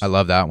Rutgers. I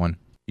love that one.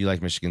 You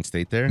like Michigan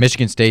State there?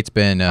 Michigan State's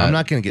been... I'm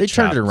not going to get They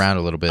turned chopped. it around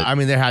a little bit. I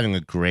mean, they're having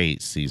a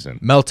great season.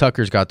 Mel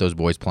Tucker's got those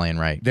boys playing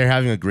right. They're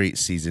having a great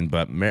season,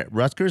 but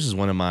Rutgers is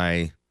one of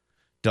my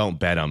don't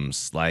bet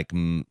 'ems, like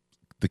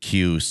the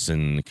Cuse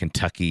and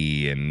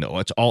Kentucky, and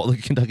it's all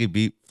Kentucky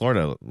beat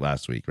Florida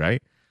last week,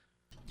 right?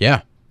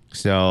 Yeah.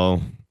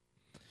 So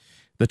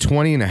the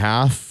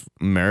 20.5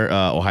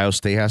 Ohio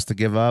State has to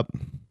give up.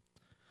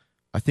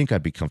 I think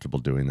I'd be comfortable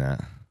doing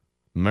that.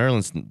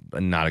 Maryland's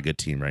not a good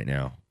team right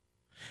now.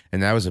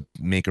 And that was a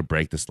make or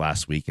break this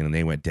last weekend, and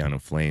they went down in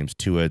flames.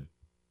 Tua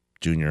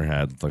Jr.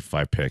 had like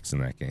 5 picks in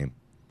that game.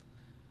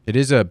 It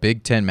is a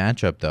Big Ten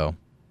matchup, though.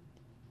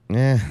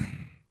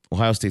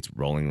 Ohio State's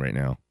rolling right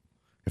now.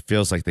 It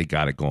feels like they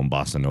got it going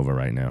Bossa Nova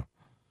right now.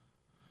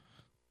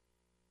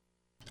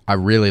 I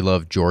really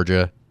love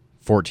Georgia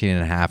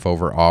 14.5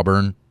 over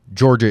Auburn.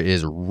 Georgia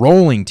is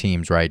rolling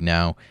teams right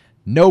now.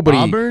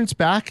 Auburn's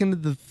back into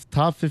the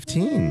top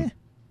 15.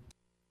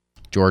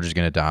 Georgia's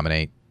going to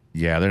dominate.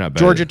 Yeah, they're not bad.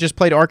 Georgia just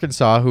played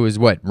Arkansas, who is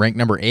ranked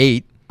number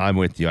 8. I'm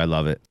with you. I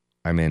love it.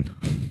 I'm in.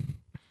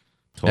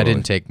 That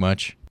didn't take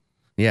much.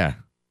 Yeah.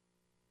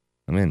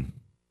 I'm in.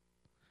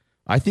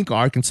 I think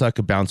Arkansas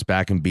could bounce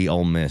back and beat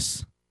Ole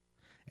Miss.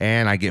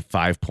 And I get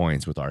 5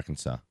 points with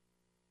Arkansas.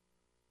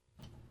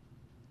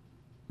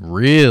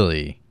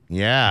 Really?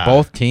 Yeah.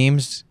 Both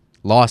teams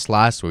lost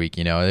last week.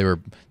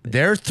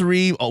 Their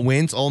 3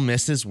 wins, Ole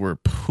Misses, were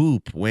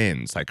poop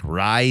wins. Like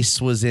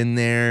Rice was in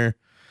there.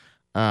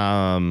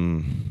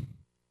 I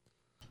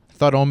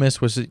thought Ole Miss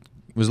was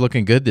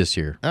looking good this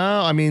year.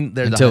 Oh, I mean,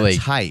 they're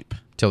hype.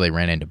 Until they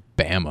ran into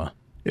Bama.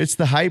 It's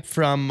the hype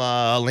from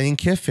Lane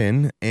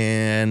Kiffin,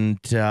 and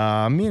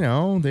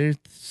they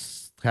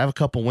have a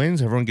couple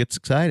wins. Everyone gets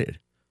excited.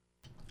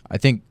 I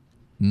think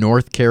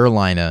North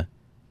Carolina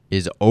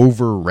is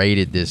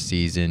overrated this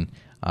season,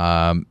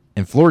 and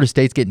Florida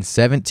State's getting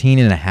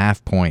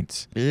 17.5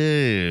 points.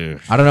 Ew.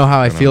 I don't know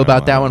how I feel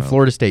about that one.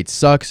 Florida State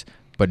sucks,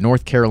 but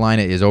North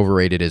Carolina is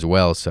overrated as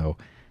well. So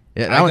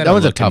that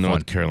one's a tough one.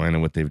 North Carolina,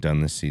 what they've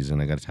done this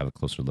season, I got to have a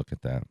closer look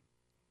at that.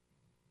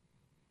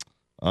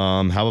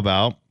 How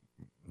about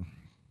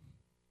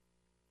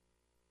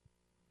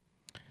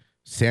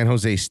San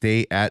Jose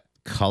State at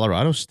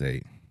Colorado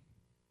State?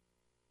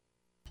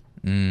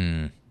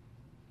 I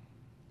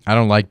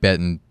don't like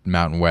betting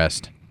Mountain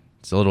West.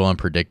 It's a little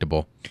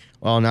unpredictable.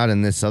 Well, not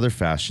in this other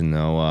fashion,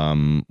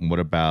 though. What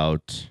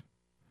about...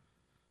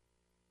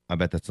 I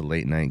bet that's a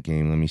late night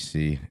game. Let me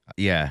see.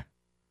 Yeah.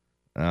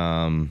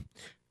 San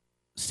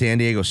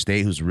Diego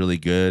State, who's really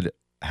good,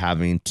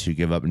 having to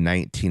give up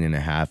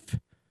 19.5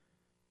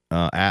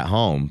 at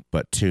home,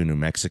 but to New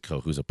Mexico,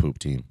 who's a poop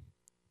team.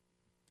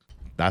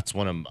 That's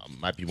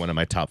might be one of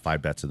my top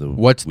 5 bets of the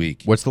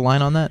week. What's the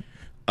line on that?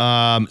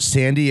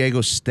 San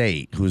Diego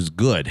State, who's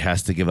good,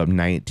 has to give up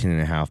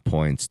 19.5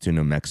 points to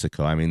New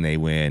Mexico. I mean, they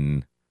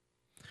win,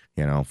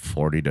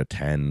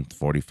 40-10,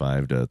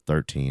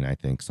 45-13, I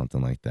think,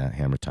 something like that.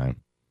 Hammer time.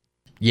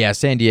 Yeah,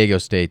 San Diego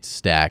State's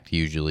stacked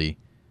usually.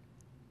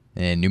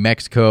 And New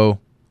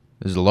Mexico,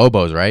 this is the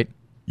Lobos, right?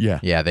 Yeah.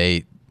 Yeah,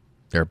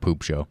 they're a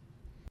poop show.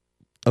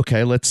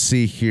 Okay, let's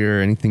see here.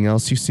 Anything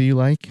else you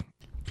like?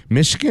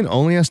 Michigan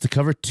only has to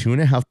cover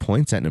 2.5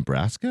 points at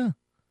Nebraska?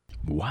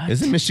 What?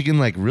 Isn't Michigan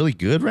really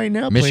good right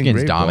now?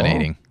 Michigan's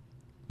dominating.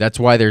 That's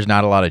why there's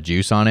not a lot of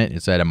juice on it.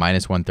 It's at a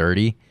minus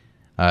 130,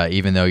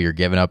 even though you're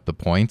giving up the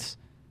points.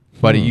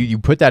 But you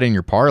put that in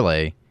your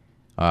parlay,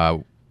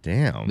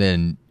 damn,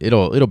 then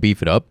it'll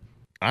beef it up.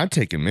 I'm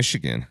taking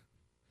Michigan.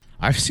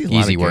 I see a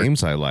lot of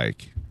games I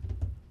like.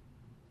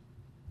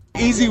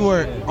 Easy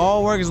work.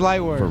 All work is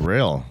light work. For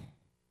real.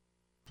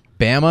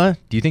 Bama,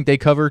 do you think they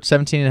covered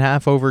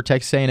 17.5 over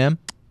Texas A&M?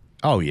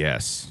 Oh,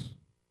 yes.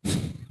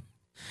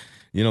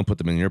 You don't put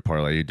them in your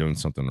parlay, you're doing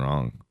something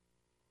wrong.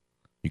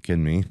 You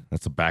kidding me?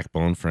 That's the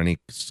backbone for any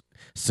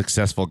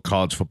successful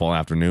college football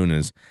afternoon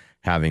is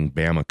having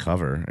Bama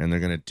cover, and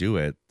they're going to do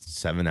it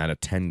 7 out of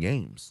 10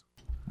 games.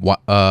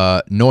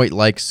 Noit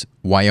likes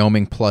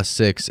Wyoming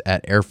 +6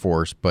 at Air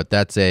Force, but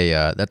that's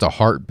a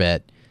heart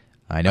bet.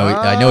 I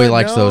know he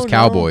likes those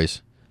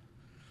Cowboys.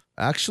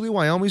 No. Actually,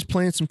 Wyoming's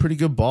playing some pretty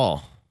good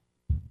ball.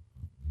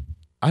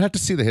 I'd have to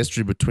see the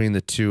history between the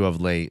two of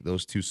late,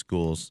 those two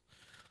schools.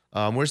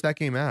 Where's that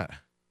game at?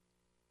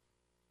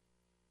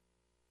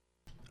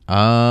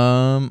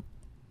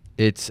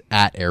 It's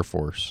at Air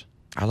Force.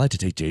 I'd like to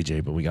take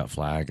JJ, but we got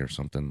flag or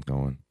something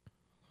going.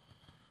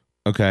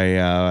 Okay,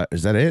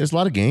 is that it? There's a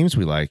lot of games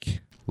we like.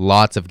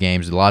 Lots of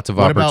games, lots of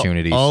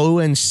opportunities.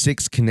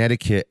 0-6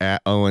 Connecticut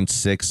at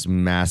 0-6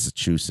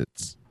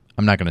 Massachusetts.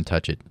 I'm not going to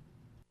touch it.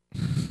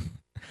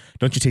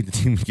 Don't you take the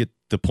team to get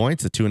the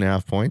points, the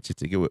 2.5 points? You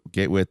have to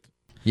get with.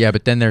 Yeah,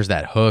 but then there's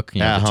that hook, the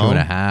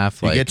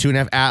 2.5. You get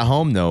 2.5 at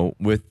home, though,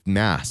 with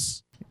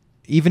Mass.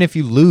 Even if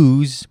you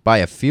lose by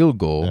a field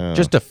goal,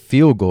 just a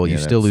field goal, you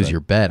still lose your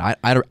bet.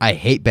 I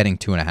hate betting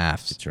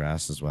 2.5s. Get your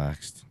asses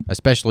waxed.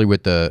 Especially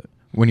with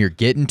when you're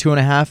getting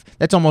 2.5,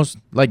 that's almost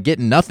like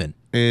getting nothing.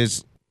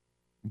 Is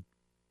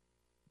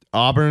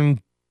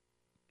Auburn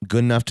good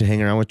enough to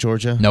hang around with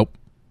Georgia? Nope.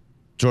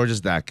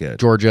 Georgia's that good.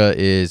 Georgia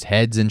is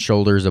heads and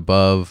shoulders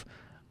above,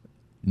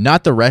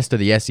 not the rest of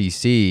the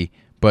SEC,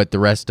 but the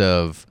rest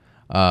of,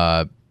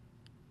 outside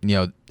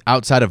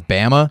of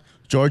Bama.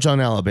 Georgia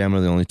and Alabama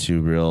are the only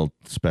two real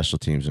special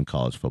teams in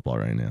college football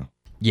right now.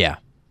 Yeah.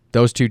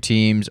 Those two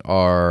teams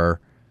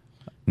are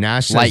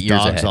Nash says light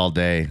years dogs ahead. all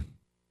day.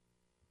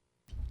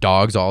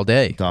 Dogs all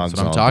day. Dogs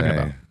That's what I'm talking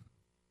about.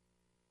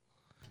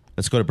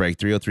 Let's go to break.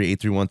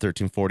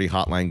 303-831-1340.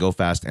 Hotline, Go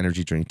Fast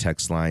Energy Drink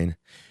text line.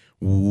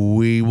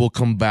 We will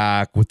come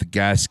back with the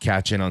guests,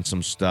 catch in on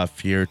some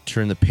stuff here,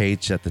 turn the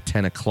page at the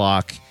 10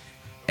 o'clock,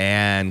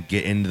 and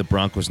get into the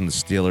Broncos and the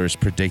Steelers,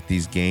 predict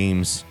these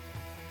games,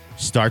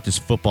 start this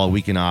football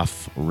weekend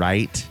off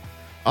right.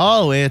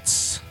 Oh,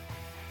 it's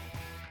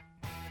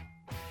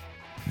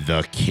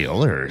the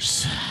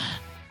Killers.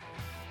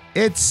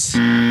 It's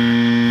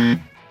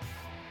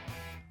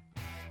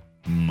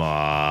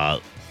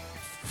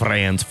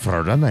Franz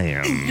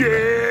Ferdinand.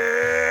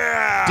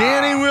 Yeah!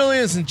 Danny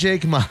Williams and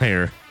Jake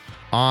Meyer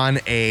on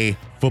a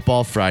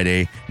Football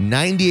Friday,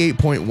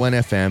 98.1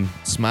 FM,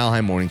 Smile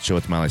High Morning Show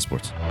with Smile High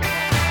Sports.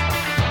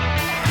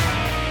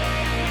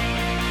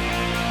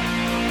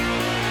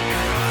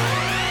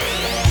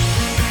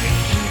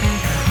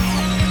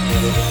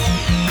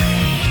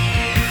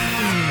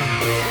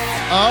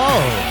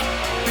 Oh.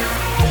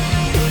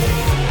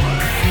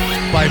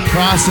 By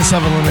process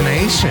of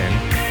elimination,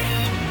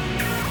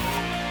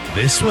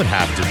 this would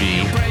have to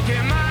be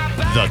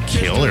the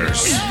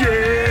Killers.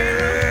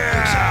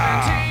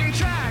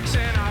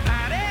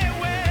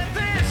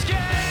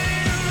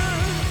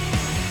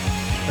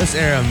 This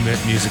era of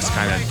music's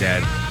kind of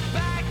dead.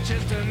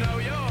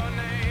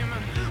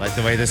 Like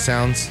the way this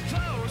sounds?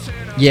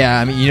 Yeah,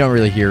 I mean, you don't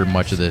really hear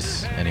much of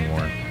this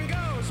anymore.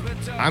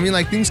 I mean,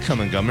 like, things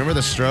come and go. Remember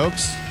the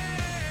Strokes?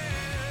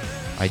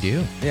 I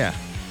do. Yeah.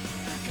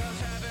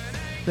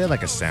 They had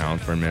like a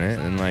sound for a minute,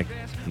 and like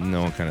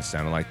no one kind of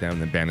sounded like them.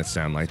 And then bands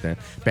sounded like them.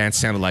 Bands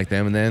sounded like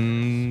them, and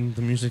then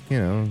the music,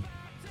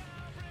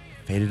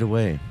 faded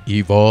away.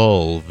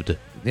 Evolved.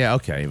 Yeah.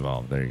 Okay.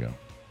 Evolved. There you go.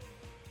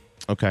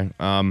 Okay.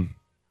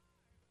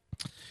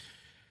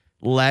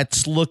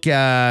 Let's look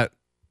at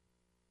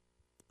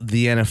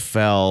the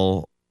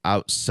NFL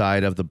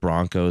outside of the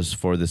Broncos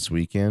for this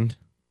weekend.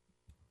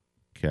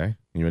 Okay.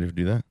 You ready to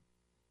do that?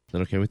 Is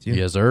that okay with you?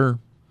 Yes, sir.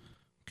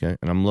 Okay.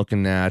 And I'm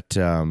looking at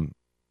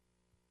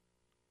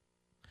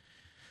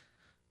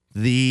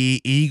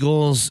the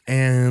Eagles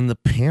and the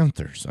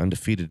Panthers.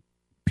 Undefeated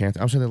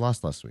Panthers. I'm sure they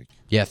lost last week.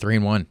 Yeah,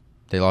 3-1.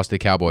 They lost to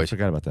the I Cowboys.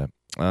 forgot about that.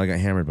 I got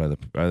hammered by the.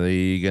 Are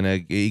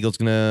they Eagles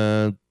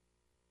gonna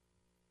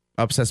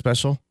upset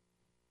special?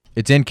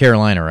 It's in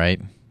Carolina,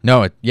 right?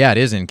 No, it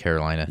is in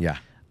Carolina. Yeah.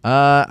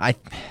 I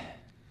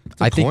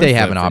think they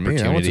have an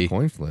opportunity. A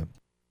coin flip.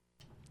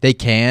 They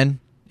can.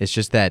 It's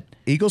just that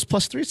Eagles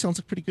 +3 sounds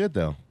like pretty good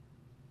though.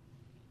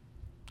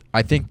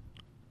 I think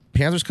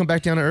Panthers come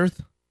back down to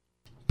earth.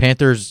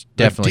 Panthers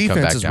definitely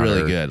come back down to earth. Defense is down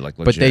really to good. Like,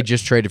 legit. But they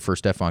just traded for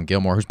Stephon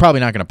Gilmore, who's probably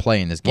not going to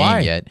play in this game Why?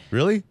 yet.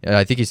 Really?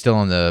 I think he's still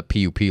on the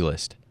PUP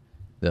list,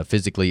 the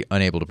physically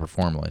unable to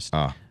perform list.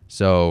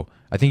 So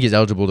I think he's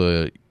eligible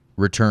to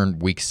return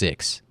week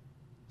 6.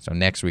 So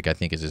next week I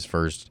think is his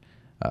first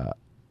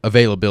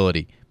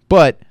availability.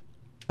 But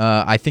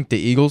I think the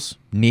Eagles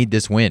need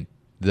this win.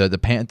 The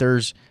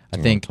Panthers, I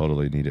think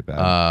totally need it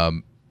back.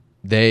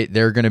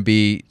 They're going to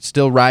be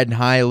still riding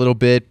high a little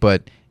bit,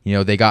 but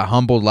they got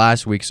humbled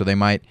last week, so they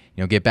might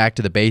get back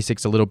to the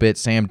basics a little bit.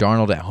 Sam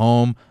Darnold at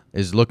home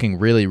is looking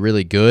really,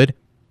 really good.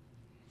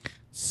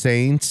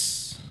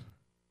 Saints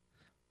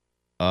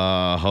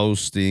at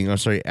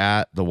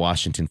the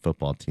Washington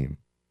football team.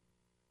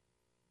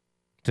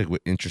 It's an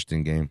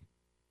interesting game.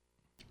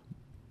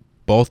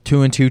 Both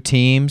 2-2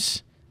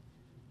 teams.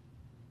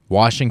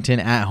 Washington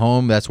at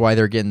home. That's why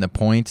they're getting the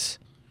points.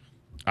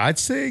 I'd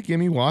say give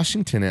me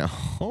Washington at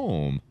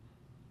home.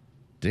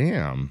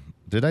 Damn.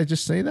 Did I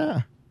just say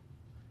that?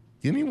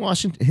 Give me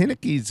Washington.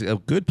 Heineke's a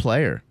good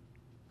player.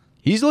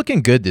 He's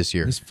looking good this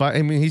year.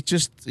 He's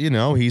just,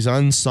 he's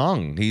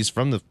unsung. He's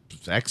from the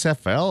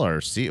XFL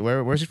or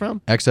where's he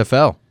from?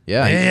 XFL.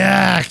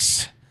 Yeah.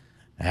 XFL.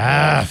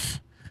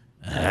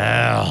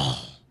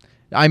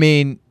 I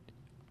mean,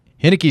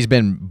 Heineke's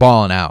been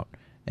balling out,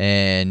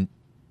 and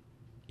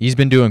he's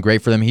been doing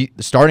great for them. He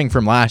starting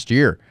from last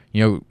year.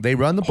 They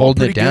run the ball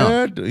holding pretty it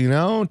down.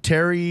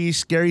 Good.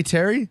 Scary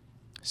Terry.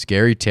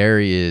 Scary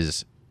Terry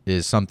is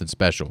something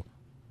special.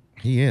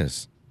 He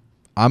is.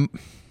 I'm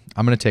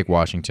going to take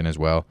Washington as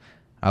well.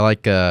 I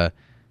like Kamara,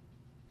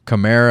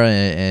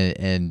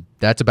 and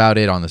that's about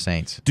it on the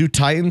Saints. Do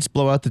Titans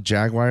blow out the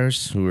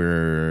Jaguars,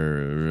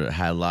 who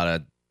had a lot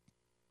of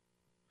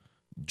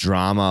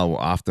drama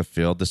off the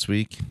field this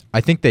week?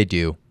 I think they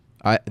do.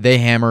 They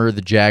hammer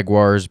the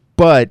Jaguars,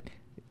 but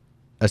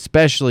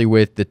especially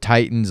with the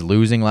Titans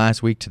losing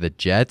last week to the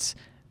Jets,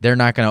 they're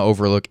not going to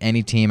overlook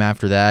any team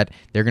after that.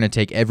 They're going to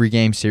take every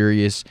game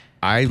serious.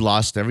 I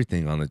lost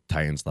everything on the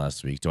Titans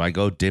last week. Do I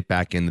go dip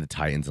back into the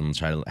Titans and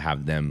try to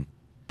have them?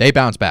 They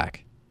bounce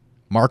back.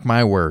 Mark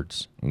my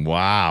words.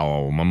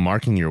 Wow. I'm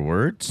marking your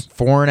words?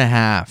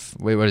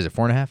 4.5. Wait, what is it,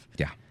 4.5?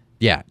 Yeah.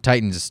 Yeah,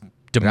 Titans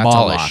demolish. That's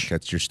a lock.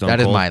 That's your stone That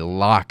cold? is my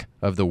lock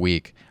of the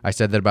week. I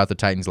said that about the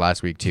Titans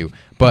last week too.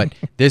 But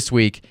this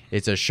week,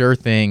 it's a sure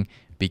thing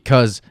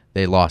because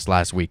they lost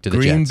last week to the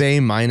Green Jets. Bay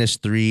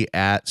 -3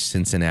 at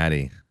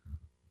Cincinnati.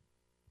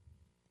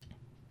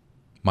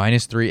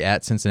 -3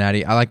 at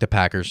Cincinnati. I like the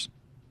Packers.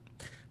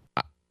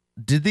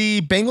 Did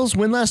the Bengals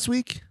win last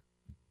week?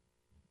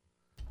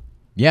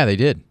 Yeah, they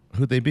did.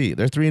 Who'd they beat?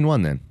 They're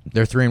 3-1 then.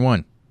 They're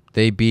 3-1.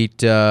 They beat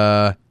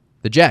the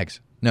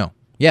Jags. No.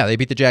 Yeah, they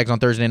beat the Jags on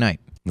Thursday night.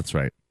 That's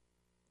right.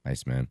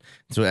 Nice, man.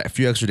 So a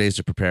few extra days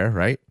to prepare,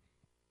 right?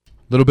 A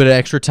little bit of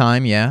extra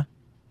time, yeah.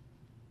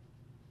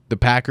 The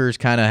Packers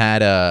kind of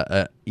had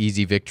a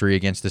easy victory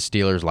against the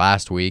Steelers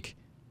last week.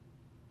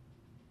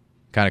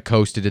 Kind of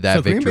coasted to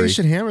that victory. Green Bay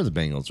should hammer the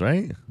Bengals,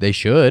 right? They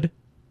should.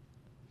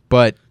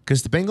 But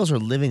because the Bengals are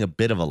living a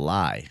bit of a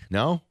lie,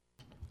 no?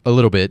 A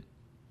little bit.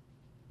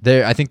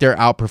 I think they're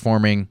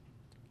outperforming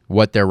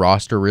what their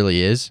roster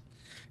really is.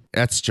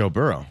 That's Joe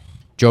Burrow.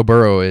 Joe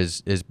Burrow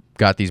is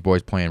got these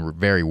boys playing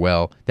very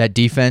well. That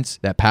defense,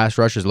 that pass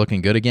rush is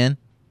looking good again.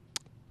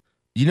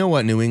 You know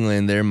what, New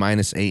England, they're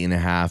minus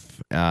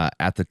 8.5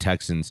 at the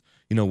Texans.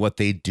 You know what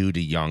they do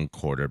to young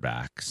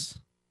quarterbacks.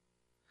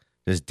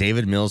 Is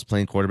David Mills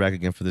playing quarterback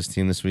again for this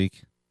team this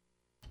week?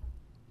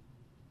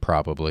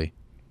 Probably.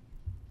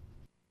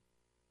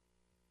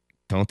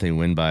 Don't they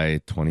win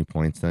by 20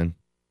 points then?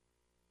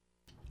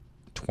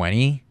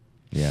 20?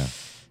 Yeah.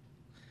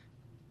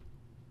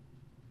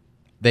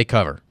 They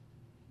cover.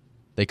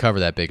 They cover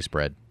that big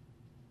spread.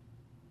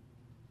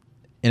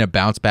 In a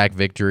bounce-back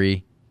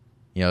victory,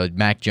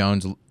 Mac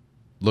Jones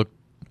looked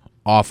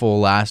awful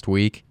last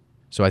week,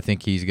 so I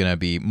think he's going to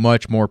be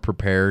much more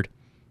prepared.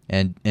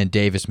 And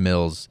Davis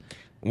Mills.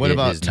 What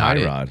about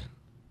Tyrod?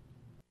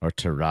 Or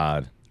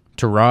Tyrod?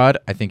 Tyrod,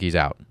 I think he's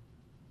out.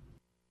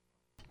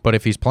 But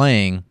if he's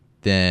playing,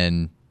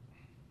 then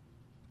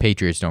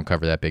Patriots don't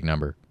cover that big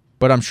number.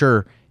 But I'm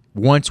sure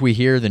once we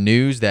hear the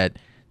news that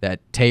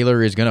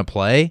Taylor is going to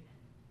play,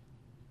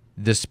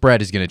 the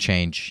spread is going to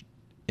change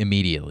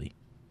immediately.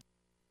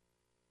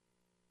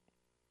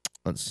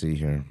 Let's see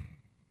here.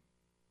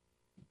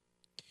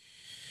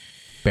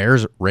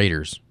 Bears,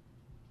 Raiders.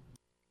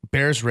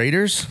 Bears,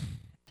 Raiders?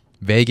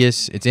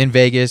 Vegas. It's in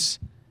Vegas,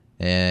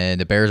 and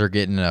the Bears are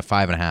getting a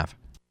 5.5.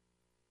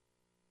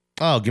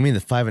 Oh, give me the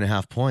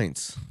 5.5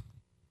 points,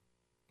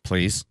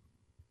 please.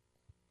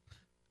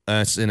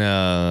 It's in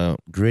a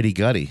gritty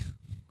gutty.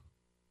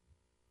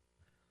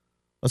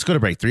 Let's go to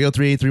break.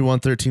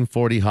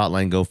 303-831-1340.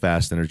 Hotline, go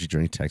fast. Energy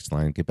drink text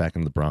line. Get back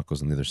into the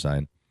Broncos on the other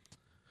side.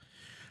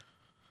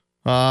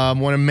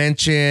 Want to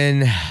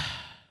mention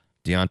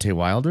Deontay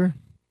Wilder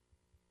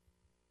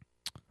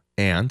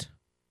and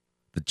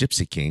the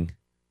Gypsy King,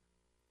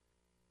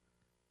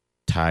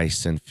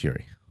 Tyson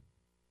Fury.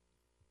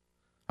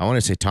 I want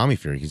to say Tommy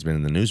Fury. He's been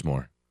in the news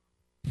more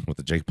with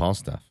the Jake Paul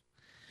stuff.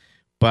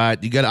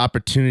 But you got an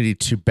opportunity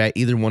to bet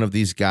either one of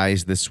these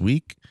guys this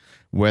week,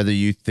 whether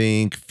you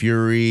think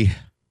Fury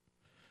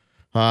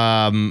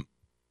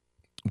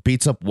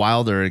beats up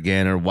Wilder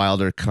again or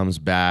Wilder comes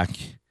back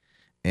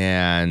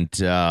and,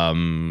 takes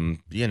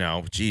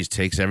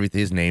everything.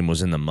 His name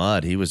was in the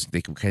mud.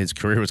 His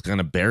career was kind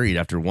of buried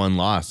after one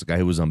loss, the guy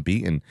who was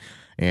unbeaten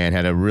and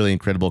had a really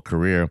incredible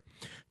career.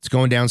 It's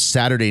going down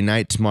Saturday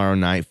night, tomorrow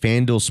night.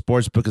 FanDuel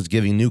Sportsbook is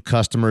giving new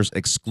customers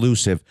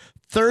exclusive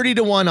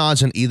 30-1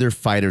 odds on either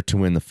fighter to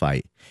win the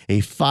fight.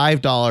 A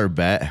 $5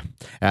 bet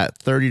at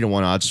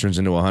 30-1 odds turns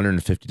into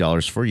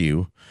 $150 for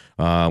you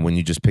when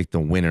you just pick the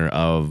winner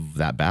of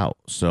that bout.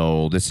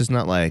 So this is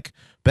not like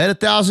bet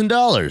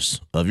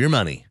 $1,000 of your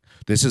money.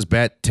 This is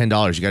bet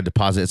 $10. You got to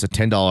deposit. It's a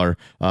 $10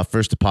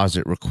 first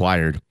deposit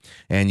required.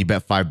 And you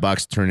bet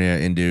 $5, turn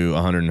it into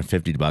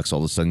 $150. All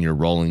of a sudden, you're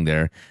rolling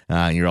there.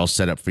 And you're all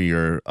set up for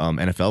your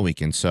NFL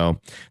weekend.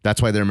 So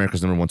that's why they're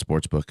America's #1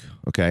 sportsbook.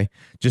 Okay?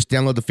 Just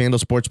download the FanDuel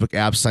Sportsbook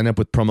app. Sign up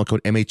with promo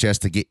code MHS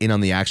to get in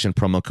on the action.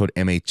 Promo code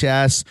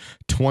MHS.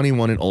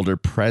 21 and older.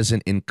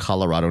 Present in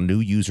Colorado. New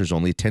users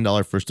only.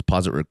 $10 first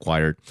deposit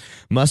required.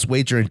 Must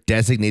wager in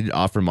designated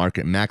offer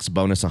market. Max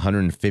bonus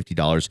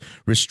 $150.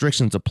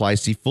 Restrictions apply.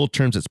 See full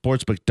terms at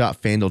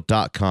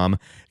sportsbook.fanduel.com.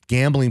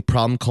 Gambling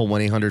problem, call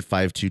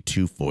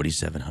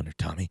 1-800-522-4700.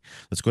 Tommy,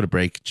 let's go to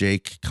break.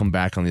 Jake, come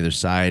back on the other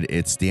side.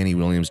 It's Danny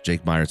Williams,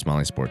 Jake Meyer,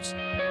 Smiley Sports.